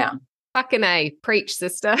the way down. Fucking A, preach,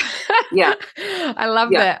 sister. Yeah. I love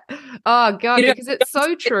that. Oh God, because it's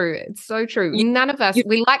so true. It's so true. None of us,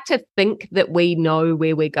 we like to think that we know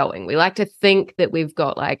where we're going. We like to think that we've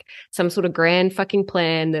got like some sort of grand fucking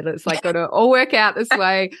plan that it's like going to all work out this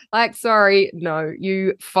way. Like, sorry, no,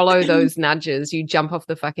 you follow those nudges, you jump off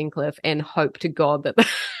the fucking cliff and hope to God that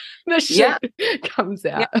the shit comes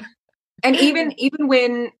out. Yeah. And even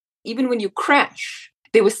when you crash,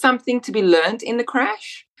 there was something to be learned in the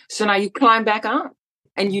crash. So now you climb back up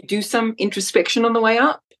and you do some introspection on the way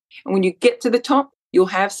up. And when you get to the top, you'll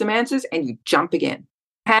have some answers and you jump again.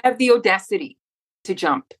 Have the audacity to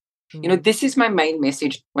jump. You know, this is my main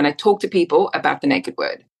message when I talk to people about the naked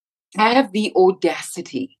word. Have the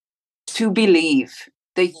audacity to believe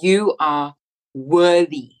that you are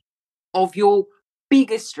worthy of your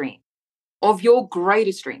biggest dream, of your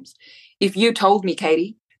greatest dreams. If you told me,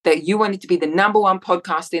 Katie, that you wanted to be the #1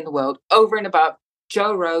 podcaster in the world over and above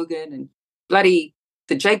Joe Rogan and bloody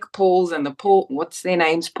the Jake Pauls and the Paul, what's their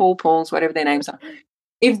names? Paul Pauls, whatever their names are.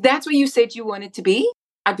 If that's what you said you wanted to be,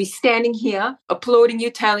 I'd be standing here applauding you,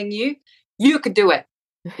 telling you, you could do it.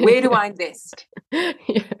 Where do I invest?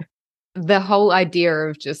 The whole idea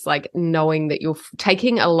of just like knowing that you're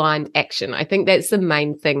taking aligned action. I think that's the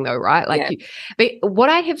main thing though, right? Like, but what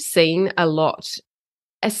I have seen a lot,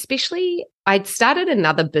 especially I'd started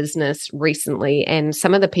another business recently, and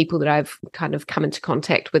some of the people that I've kind of come into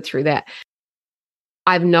contact with through that,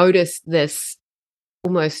 I've noticed this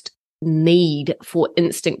almost need for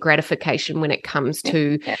instant gratification when it comes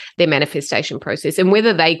to their manifestation process. And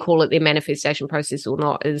whether they call it their manifestation process or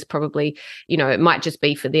not is probably, you know, it might just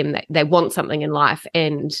be for them that they want something in life.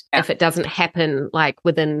 And if it doesn't happen like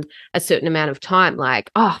within a certain amount of time, like,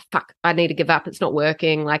 oh, fuck, I need to give up. It's not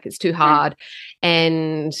working. Like it's too hard.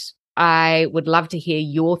 And I would love to hear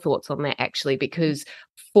your thoughts on that actually, because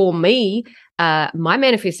for me, my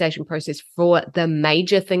manifestation process for the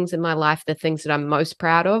major things in my life, the things that I'm most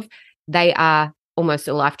proud of, they are almost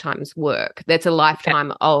a lifetime's work. That's a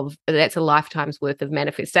lifetime's worth of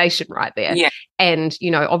manifestation right there. Yeah. And, you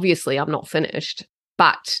know, obviously I'm not finished,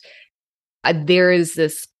 but there is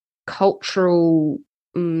this cultural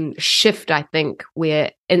shift, I think,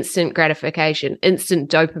 where instant gratification,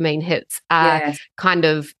 instant dopamine hits are kind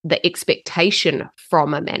of the expectation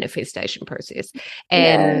from a manifestation process.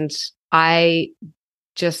 And I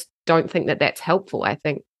just don't think that that's helpful. I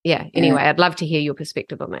think, anyway, I'd love to hear your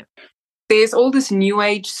perspective on that. There's all this new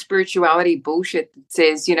age spirituality bullshit that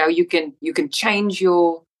says, you know, you can change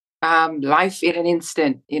your life in an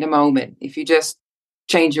instant, in a moment, if you just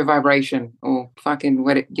change your vibration or fucking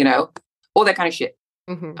what, you know, all that kind of shit.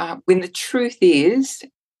 When the truth is,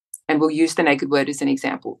 and we'll use the naked word as an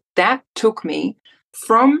example, that took me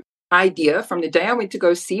from the day I went to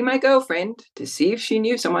go see my girlfriend to see if she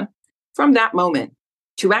knew someone, from that moment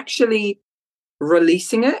to actually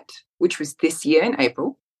releasing it, which was this year in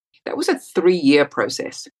April. That was a 3-year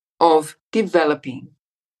process of developing,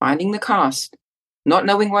 finding the cast, not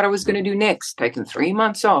knowing what I was going to do next, taking 3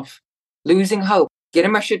 months off, losing hope,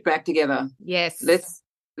 getting my shit back together. Yes.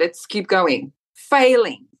 Let's keep going.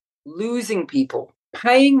 Failing, losing people,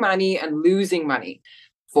 paying money and losing money,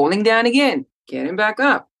 falling down again, getting back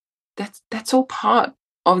up. That's all part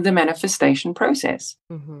of the manifestation process.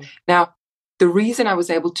 Now, the reason I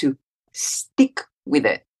was able to stick with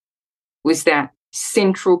it was that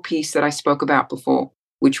central piece that I spoke about before,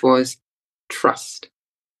 which was trust.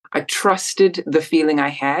 I trusted the feeling I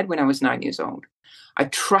had when I was 9 years old. I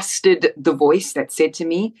trusted the voice that said to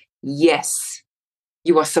me, yes,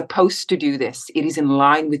 you are supposed to do this. It is in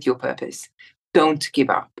line with your purpose. Don't give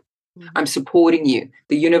up. I'm supporting you.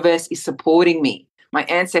 The universe is supporting me. My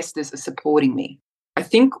ancestors are supporting me. I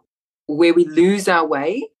think where we lose our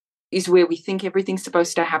way is where we think everything's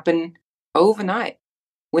supposed to happen overnight,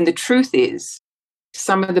 when the truth is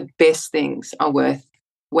some of the best things are worth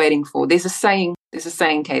waiting for. There's a saying,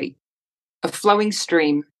 Katie, a flowing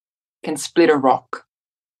stream can split a rock,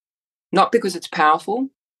 not because it's powerful,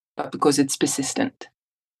 but because it's persistent.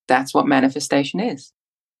 That's what manifestation is.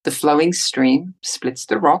 The flowing stream splits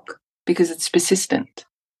the rock because it's persistent,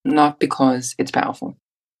 not because it's powerful.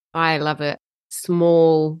 I love it.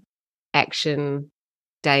 Small action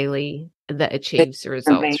daily that achieves the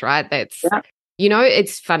results, right? That's, you know,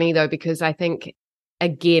 it's funny though, because I think,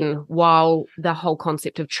 again, while the whole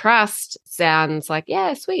concept of trust sounds like,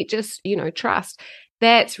 yeah, sweet, just, you know, trust,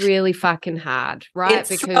 that's really fucking hard, right?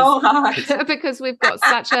 It's so hard. Because we've got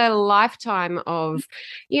such a lifetime of,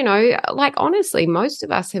 you know, like honestly, most of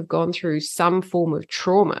us have gone through some form of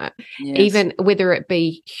trauma, even whether it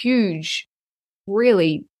be huge,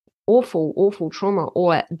 really awful trauma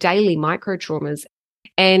or daily micro traumas.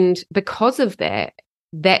 And because of that,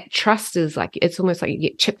 that trust is like, it's almost like you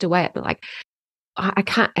get chipped away at, like, I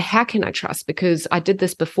can't, how can I trust? Because I did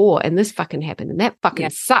this before and this fucking happened and that fucking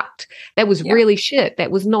sucked. That was really shit.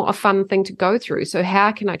 That was not a fun thing to go through. So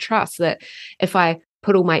how can I trust that if I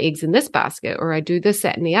put all my eggs in this basket or I do this,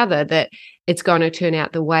 that, and the other, that it's going to turn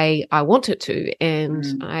out the way I want it to?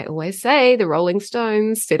 And I always say the Rolling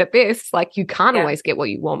Stones said it best, like, you can't always get what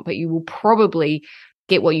you want, but you will probably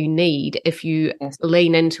get what you need if you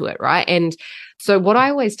lean into it, right? And so what I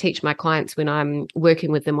always teach my clients when I'm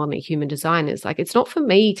working with them on their human design is, like, it's not for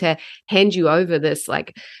me to hand you over this,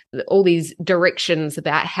 like, all these directions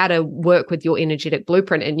about how to work with your energetic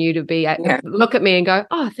blueprint and you to be look at me and go,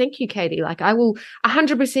 oh, thank you, Katie. Like, I will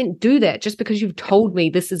 100% do that just because you've told me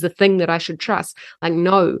this is the thing that I should trust. Like,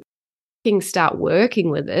 no. Start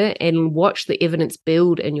working with it and watch the evidence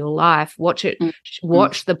build in your life. Watch it,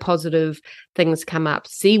 watch the positive things come up,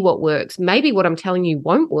 see what works. Maybe what I'm telling you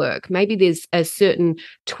won't work. Maybe there's a certain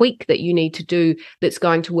tweak that you need to do that's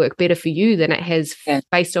going to work better for you than it has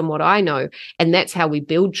based on what I know. And that's how we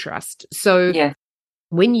build trust. So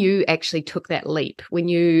when you actually took that leap, when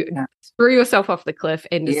you threw yourself off the cliff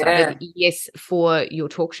and decided yes for your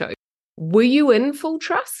talk show, were you in full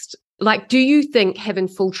trust? Like, do you think having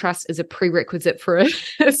full trust is a prerequisite for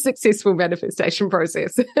a successful manifestation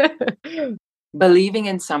process? Believing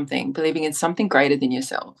in something greater than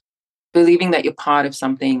yourself, believing that you're part of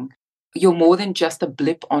something, you're more than just a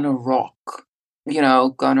blip on a rock,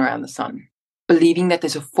 going around the sun. Believing that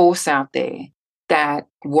there's a force out there that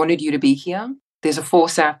wanted you to be here. There's a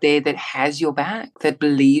force out there that has your back, that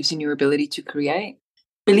believes in your ability to create.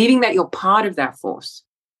 Believing that you're part of that force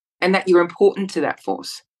and that you're important to that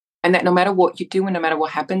force. And that no matter what you do and no matter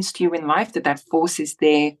what happens to you in life, that force is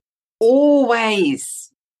there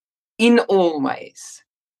always, in all ways,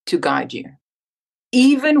 to guide you.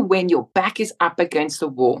 Even when your back is up against the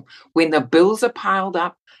wall, when the bills are piled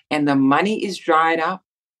up and the money is dried up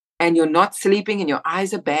and you're not sleeping and your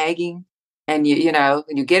eyes are bagging and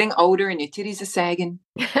and you're getting older and your titties are sagging,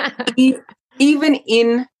 even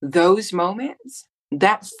in those moments,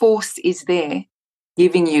 that force is there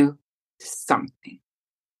giving you something.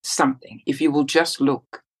 If you will just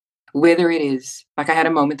look, whether it is, like, I had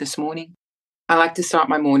a moment this morning. I like to start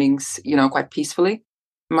my mornings, quite peacefully.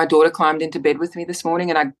 My daughter climbed into bed with me this morning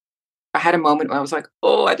and I had a moment where I was like,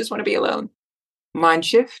 oh, I just want to be alone. Mind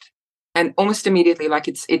shift. And almost immediately, like,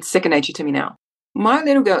 it's second nature to me now. My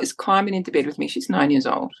little girl is climbing into bed with me. She's 9 years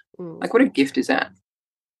old. Like, what a gift is that?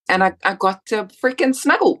 And I got to freaking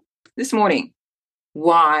snuggle this morning.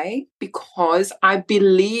 Why? Because I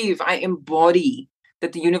believe, I embody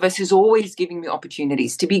that the universe is always giving me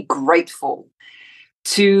opportunities to be grateful,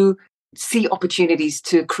 to see opportunities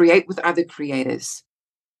to create with other creators,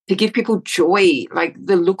 to give people joy. Like,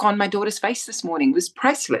 the look on my daughter's face this morning was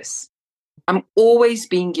priceless. I'm always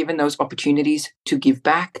being given those opportunities to give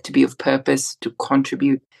back, to be of purpose, to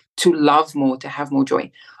contribute, to love more, to have more joy.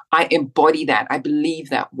 I embody that. I believe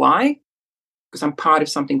that. Why? Because I'm part of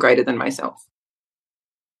something greater than myself.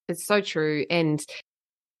 It's so true. And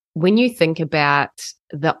when you think about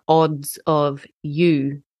the odds of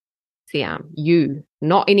you, Siam, you,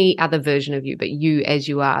 not any other version of you, but you as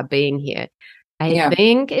you are being here, I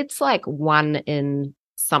think it's like 1 in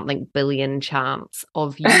something billion chance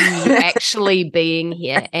of you actually being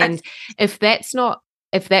here. And if that's not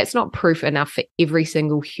proof enough for every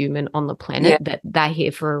single human on the planet that they're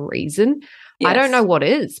here for a reason, I don't know what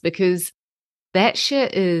is, because that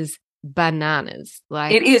shit is bananas.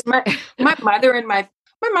 Like, it is. My mother and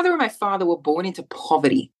my father were born into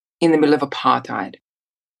poverty in the middle of apartheid.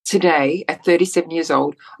 Today, at 37 years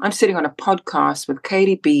old, I'm sitting on a podcast with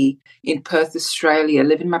Katie B in Perth, Australia,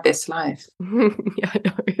 living my best life. Yeah, I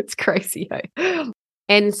know. It's crazy. Eh?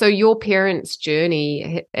 And so your parents'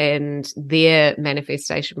 journey and their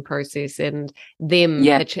manifestation process and them,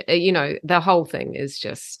 the whole thing is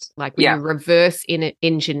just like when you reverse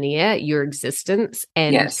engineer your existence.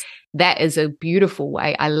 And that is a beautiful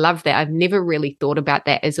way. I love that. I've never really thought about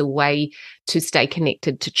that as a way to stay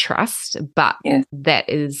connected to trust, but that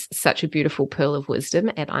is such a beautiful pearl of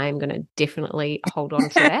wisdom. And I am going to definitely hold on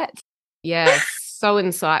to that. Yeah, so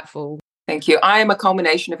insightful. Thank you. I am a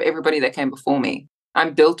culmination of everybody that came before me.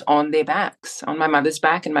 I'm built on their backs, on my mother's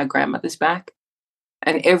back and my grandmother's back.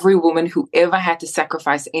 And every woman who ever had to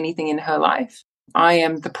sacrifice anything in her life, I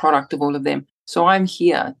am the product of all of them. So I'm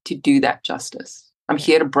here to do that justice. I'm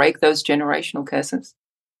here to break those generational curses.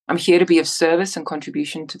 I'm here to be of service and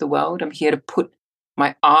contribution to the world. I'm here to put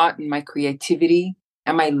my art and my creativity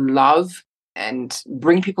and my love and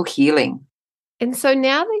bring people healing. And so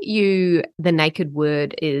now that the naked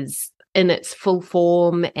word is in its full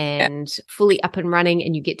form and fully up and running,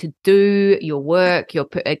 and you get to do your work,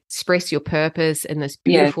 express your purpose in this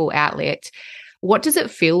beautiful outlet. What does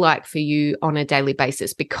it feel like for you on a daily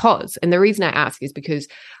basis? And the reason I ask is because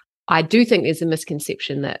I do think there's a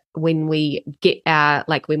misconception that when we get our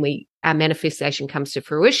manifestation comes to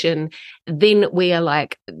fruition, then we are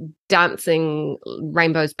like dancing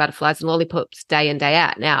rainbows, butterflies, and lollipops day in, day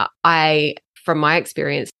out. Now, from my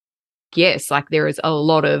experience, yes, like there is a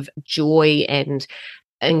lot of joy and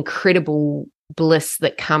incredible bliss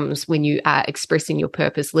that comes when you are expressing your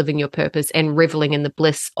purpose, living your purpose, and reveling in the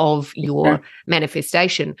bliss of your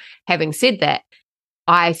manifestation. Having said that,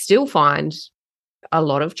 I still find a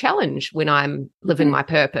lot of challenge when I'm living my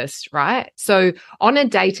purpose, right? So on a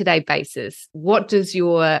day-to-day basis, what does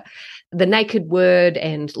the naked word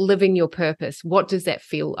and living your purpose, what does that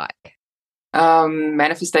feel like?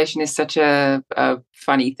 Manifestation is such a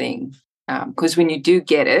funny thing, because when you do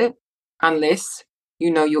get it, unless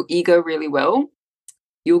you know your ego really well,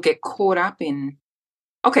 you'll get caught up in,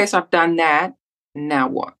 okay, so I've done that. Now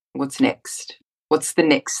what? What's next? What's the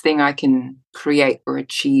next thing I can create or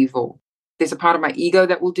achieve? Or there's a part of my ego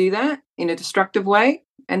that will do that in a destructive way,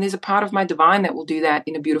 and there's a part of my divine that will do that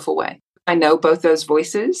in a beautiful way. I know both those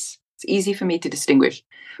voices. It's easy for me to distinguish.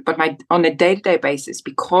 But on a day-to-day basis,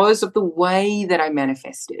 because of the way that I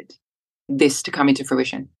manifested this to come into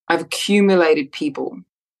fruition, I've accumulated people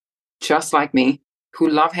just like me who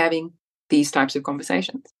love having these types of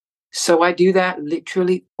conversations. So I do that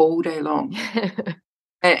literally all day long.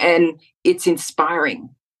 and it's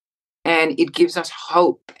inspiring, and it gives us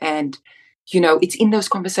hope. And it's in those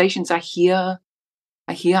conversations I hear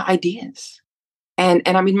ideas, and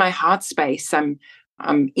I'm in my heart space. I'm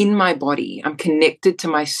in my body. I'm connected to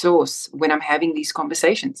my source when I'm having these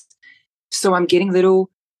conversations. So I'm getting little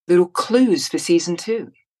clues for season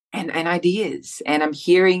 2 and ideas. And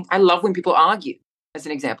I love when people argue, as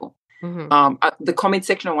an example. Mm-hmm. The comment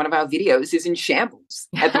section on one of our videos is in shambles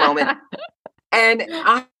at the moment. And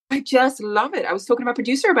I just love it. I was talking to my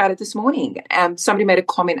producer about it this morning. Somebody made a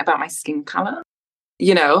comment about my skin color,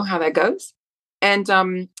 how that goes.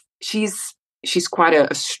 And she's quite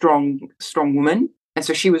a strong woman. And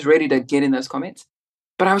so she was ready to get in those comments.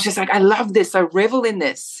 But I was just like, I love this. I revel in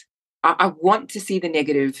this. I want to see the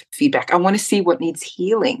negative feedback. I want to see what needs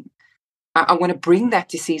healing. I want to bring that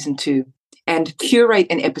to season 2 and curate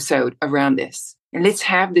an episode around this. And let's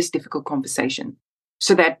have this difficult conversation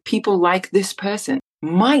so that people like this person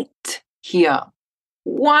might hear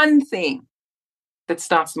one thing that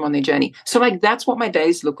starts them on their journey. So that's what my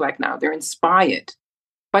days look like now. They're inspired,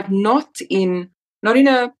 but not in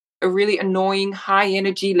a really annoying, high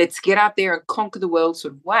energy, let's get out there and conquer the world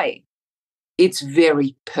sort of way. It's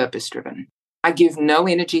very purpose driven. I give no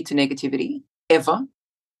energy to negativity ever.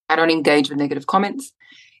 I don't engage with negative comments.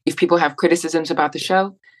 If people have criticisms about the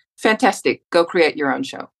show, fantastic. Go create your own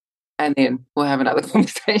show. And then we'll have another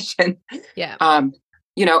conversation. Yeah.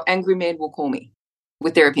 Angry men will call me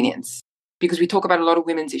with their opinions because we talk about a lot of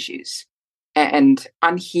women's issues, and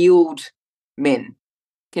unhealed men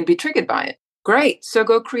can be triggered by it. Great. So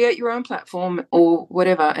go create your own platform or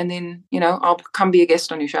whatever. And then, I'll come be a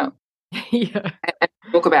guest on your show. Yeah. And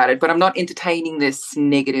talk about it. But I'm not entertaining this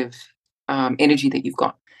negative energy that you've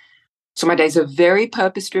got. So my days are very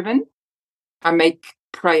purpose driven. I make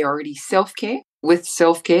priority self-care. With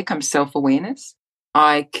self-care comes self-awareness.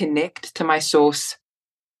 I connect to my source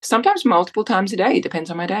sometimes multiple times a day. It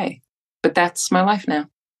depends on my day. But that's my life now.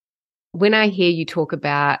 When I hear you talk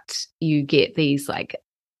about you get these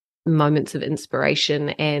moments of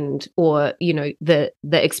inspiration or the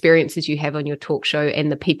experiences you have on your talk show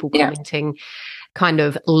and the people commenting kind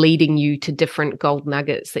of leading you to different gold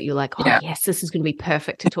nuggets that you're like, yes, this is going to be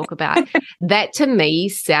perfect to talk about. That to me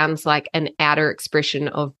sounds like an outer expression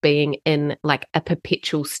of being in a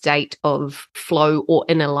perpetual state of flow or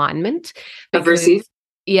in alignment. Because,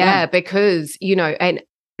 because, and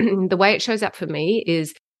the way it shows up for me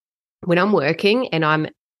is when I'm working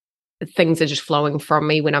and things are just flowing from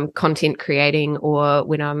me, when I'm content creating or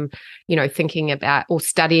when I'm, thinking about or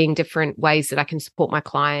studying different ways that I can support my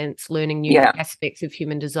clients, learning new aspects of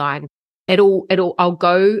human design. I'll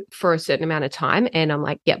go for a certain amount of time and I'm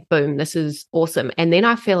like, yeah, boom, this is awesome. And then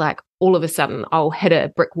I feel like all of a sudden I'll hit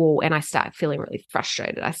a brick wall and I start feeling really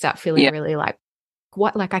frustrated. I start feeling really I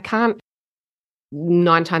can't.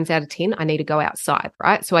 9 times out of 10, I need to go outside,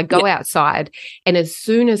 right? So I go outside, and as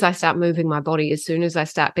soon as I start moving my body, as soon as I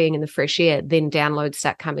start being in the fresh air, then downloads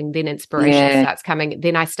start coming, then inspiration starts coming.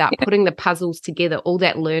 Then I start putting the puzzles together. All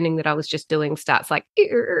that learning that I was just doing starts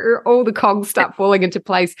all the cogs start falling into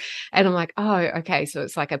place. And I'm like, oh, okay. So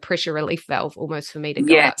it's like a pressure relief valve almost for me to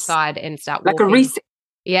go outside and start walking. Like a reset.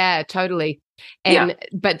 Yeah, totally. And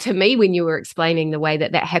but to me, when you were explaining the way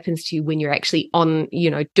that happens to you when you're actually on,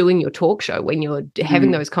 doing your talk show, when you're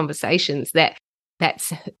having those conversations,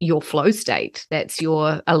 that's your flow state, that's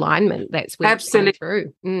your alignment, that's when it's coming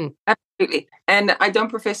through. Absolutely. And I don't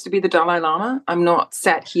profess to be the Dalai Lama. I'm not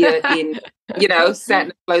sat here in, sat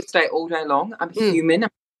in a flow state all day long. I'm human. I'm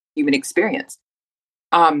a human experience.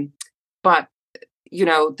 But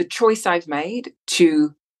the choice I've made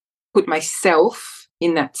to put myself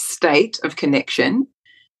in that state of connection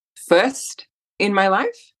first in my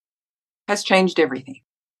life has changed everything.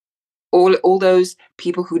 All those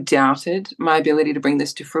people who doubted my ability to bring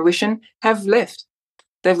this to fruition have left.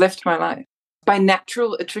 They've left my life by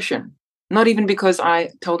natural attrition, not even because I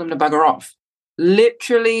told them to bugger off.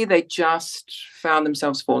 Literally, they just found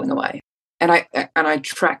themselves falling away. And I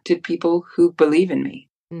attracted people who believe in me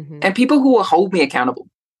and people who will hold me accountable.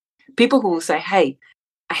 People who will say, hey,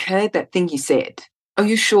 I heard that thing you said. Are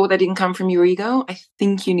you sure that didn't come from your ego? I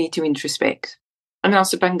think you need to introspect. And then I'll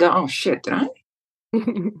sit back and go, oh, shit, did I?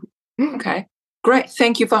 Okay, great.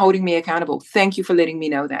 Thank you for holding me accountable. Thank you for letting me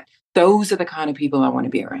know that. Those are the kind of people I want to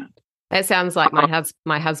be around. That sounds like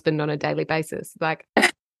my husband on a daily basis. Like,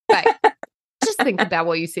 hey, just think about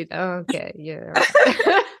what you said. Oh, okay, yeah.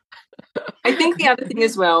 I think the other thing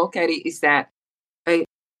as well, Katie, is that a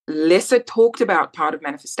lesser talked about part of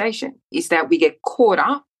manifestation is that we get caught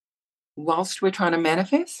up whilst we're trying to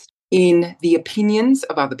manifest in the opinions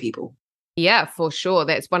of other people. Yeah, for sure.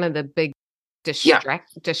 That's one of the big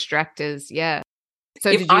distractors. Yeah. So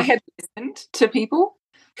if I had listened to people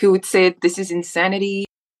who had said, this is insanity,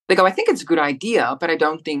 they go, I think it's a good idea, but I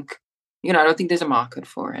don't think there's a market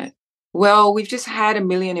for it. Well, we've just had 1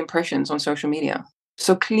 million impressions on social media.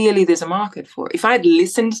 So clearly there's a market for it. If I had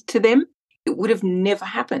listened to them, it would have never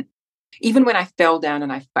happened. Even when I fell down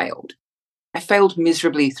and I failed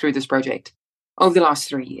miserably through this project over the last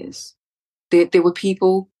 3 years. There were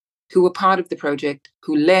people who were part of the project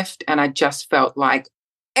who left, and I just felt like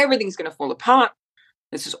everything's going to fall apart.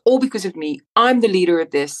 This is all because of me. I'm the leader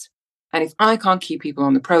of this. And if I can't keep people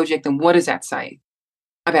on the project, then what does that say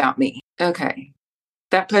about me? Okay.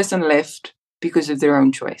 That person left because of their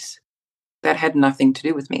own choice. That had nothing to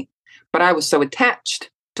do with me. But I was so attached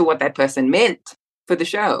to what that person meant for the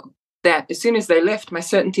show that as soon as they left, my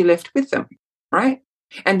certainty left with them, right?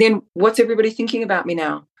 And then what's everybody thinking about me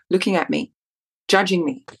now? Looking at me, judging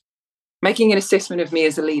me, making an assessment of me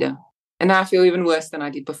as a leader. And now I feel even worse than I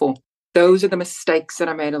did before. Those are the mistakes that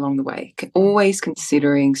I made along the way. Always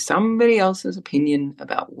considering somebody else's opinion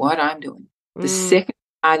about what I'm doing. The second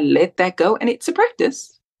I let that go, and it's a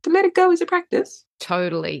practice. To let it go is a practice.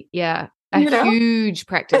 Totally. Yeah. Huge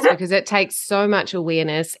practice because it takes so much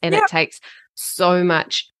awareness and it takes so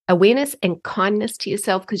much awareness and kindness to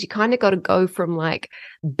yourself, because you kind of got to go from like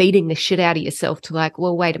beating the shit out of yourself to like,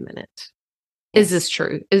 well, wait a minute. Is this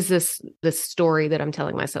true? Is this the story that I'm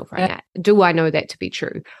telling myself right now? Do I know that to be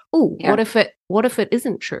true? Oh, what if it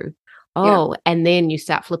isn't true? Oh, and then you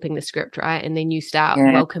start flipping the script, right? And then you start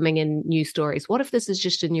welcoming in new stories. What if this is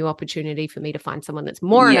just a new opportunity for me to find someone that's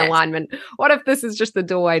more in alignment? What if this is just the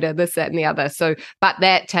doorway to this, that, and the other? So, but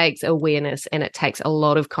that takes awareness and it takes a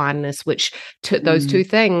lot of kindness, which those two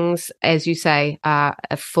things, as you say, are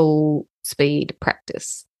a full speed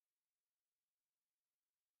practice.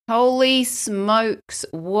 Holy smokes,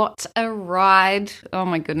 what a ride. Oh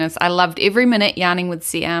my goodness. I loved every minute yarning with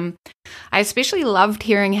Siam. I especially loved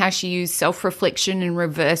hearing how she used self-reflection and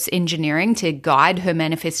reverse engineering to guide her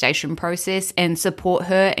manifestation process and support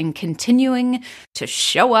her in continuing to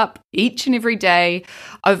show up each and every day,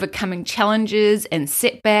 overcoming challenges and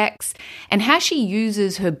setbacks, and how she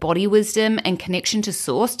uses her body wisdom and connection to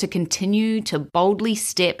source to continue to boldly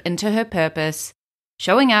step into her purpose,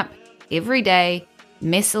 showing up every day,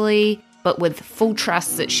 messily, but with full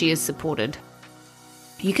trust that she is supported.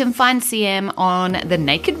 You can find Siam on The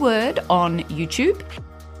Naked Word on YouTube,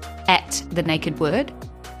 at The Naked Word.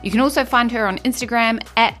 You can also find her on Instagram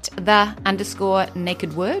at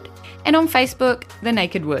 @the_Naked Word, and on Facebook, The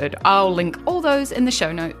Naked Word. I'll link all those in the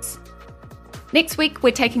show notes. Next week,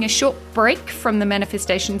 we're taking a short break from the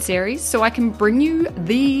manifestation series so I can bring you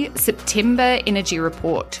the September energy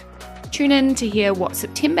report. Tune in to hear what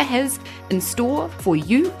September has in store for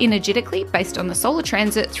you energetically based on the solar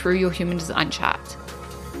transit through your human design chart.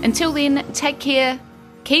 Until then, take care,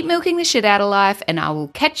 keep milking the shit out of life, and I will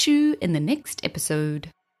catch you in the next episode.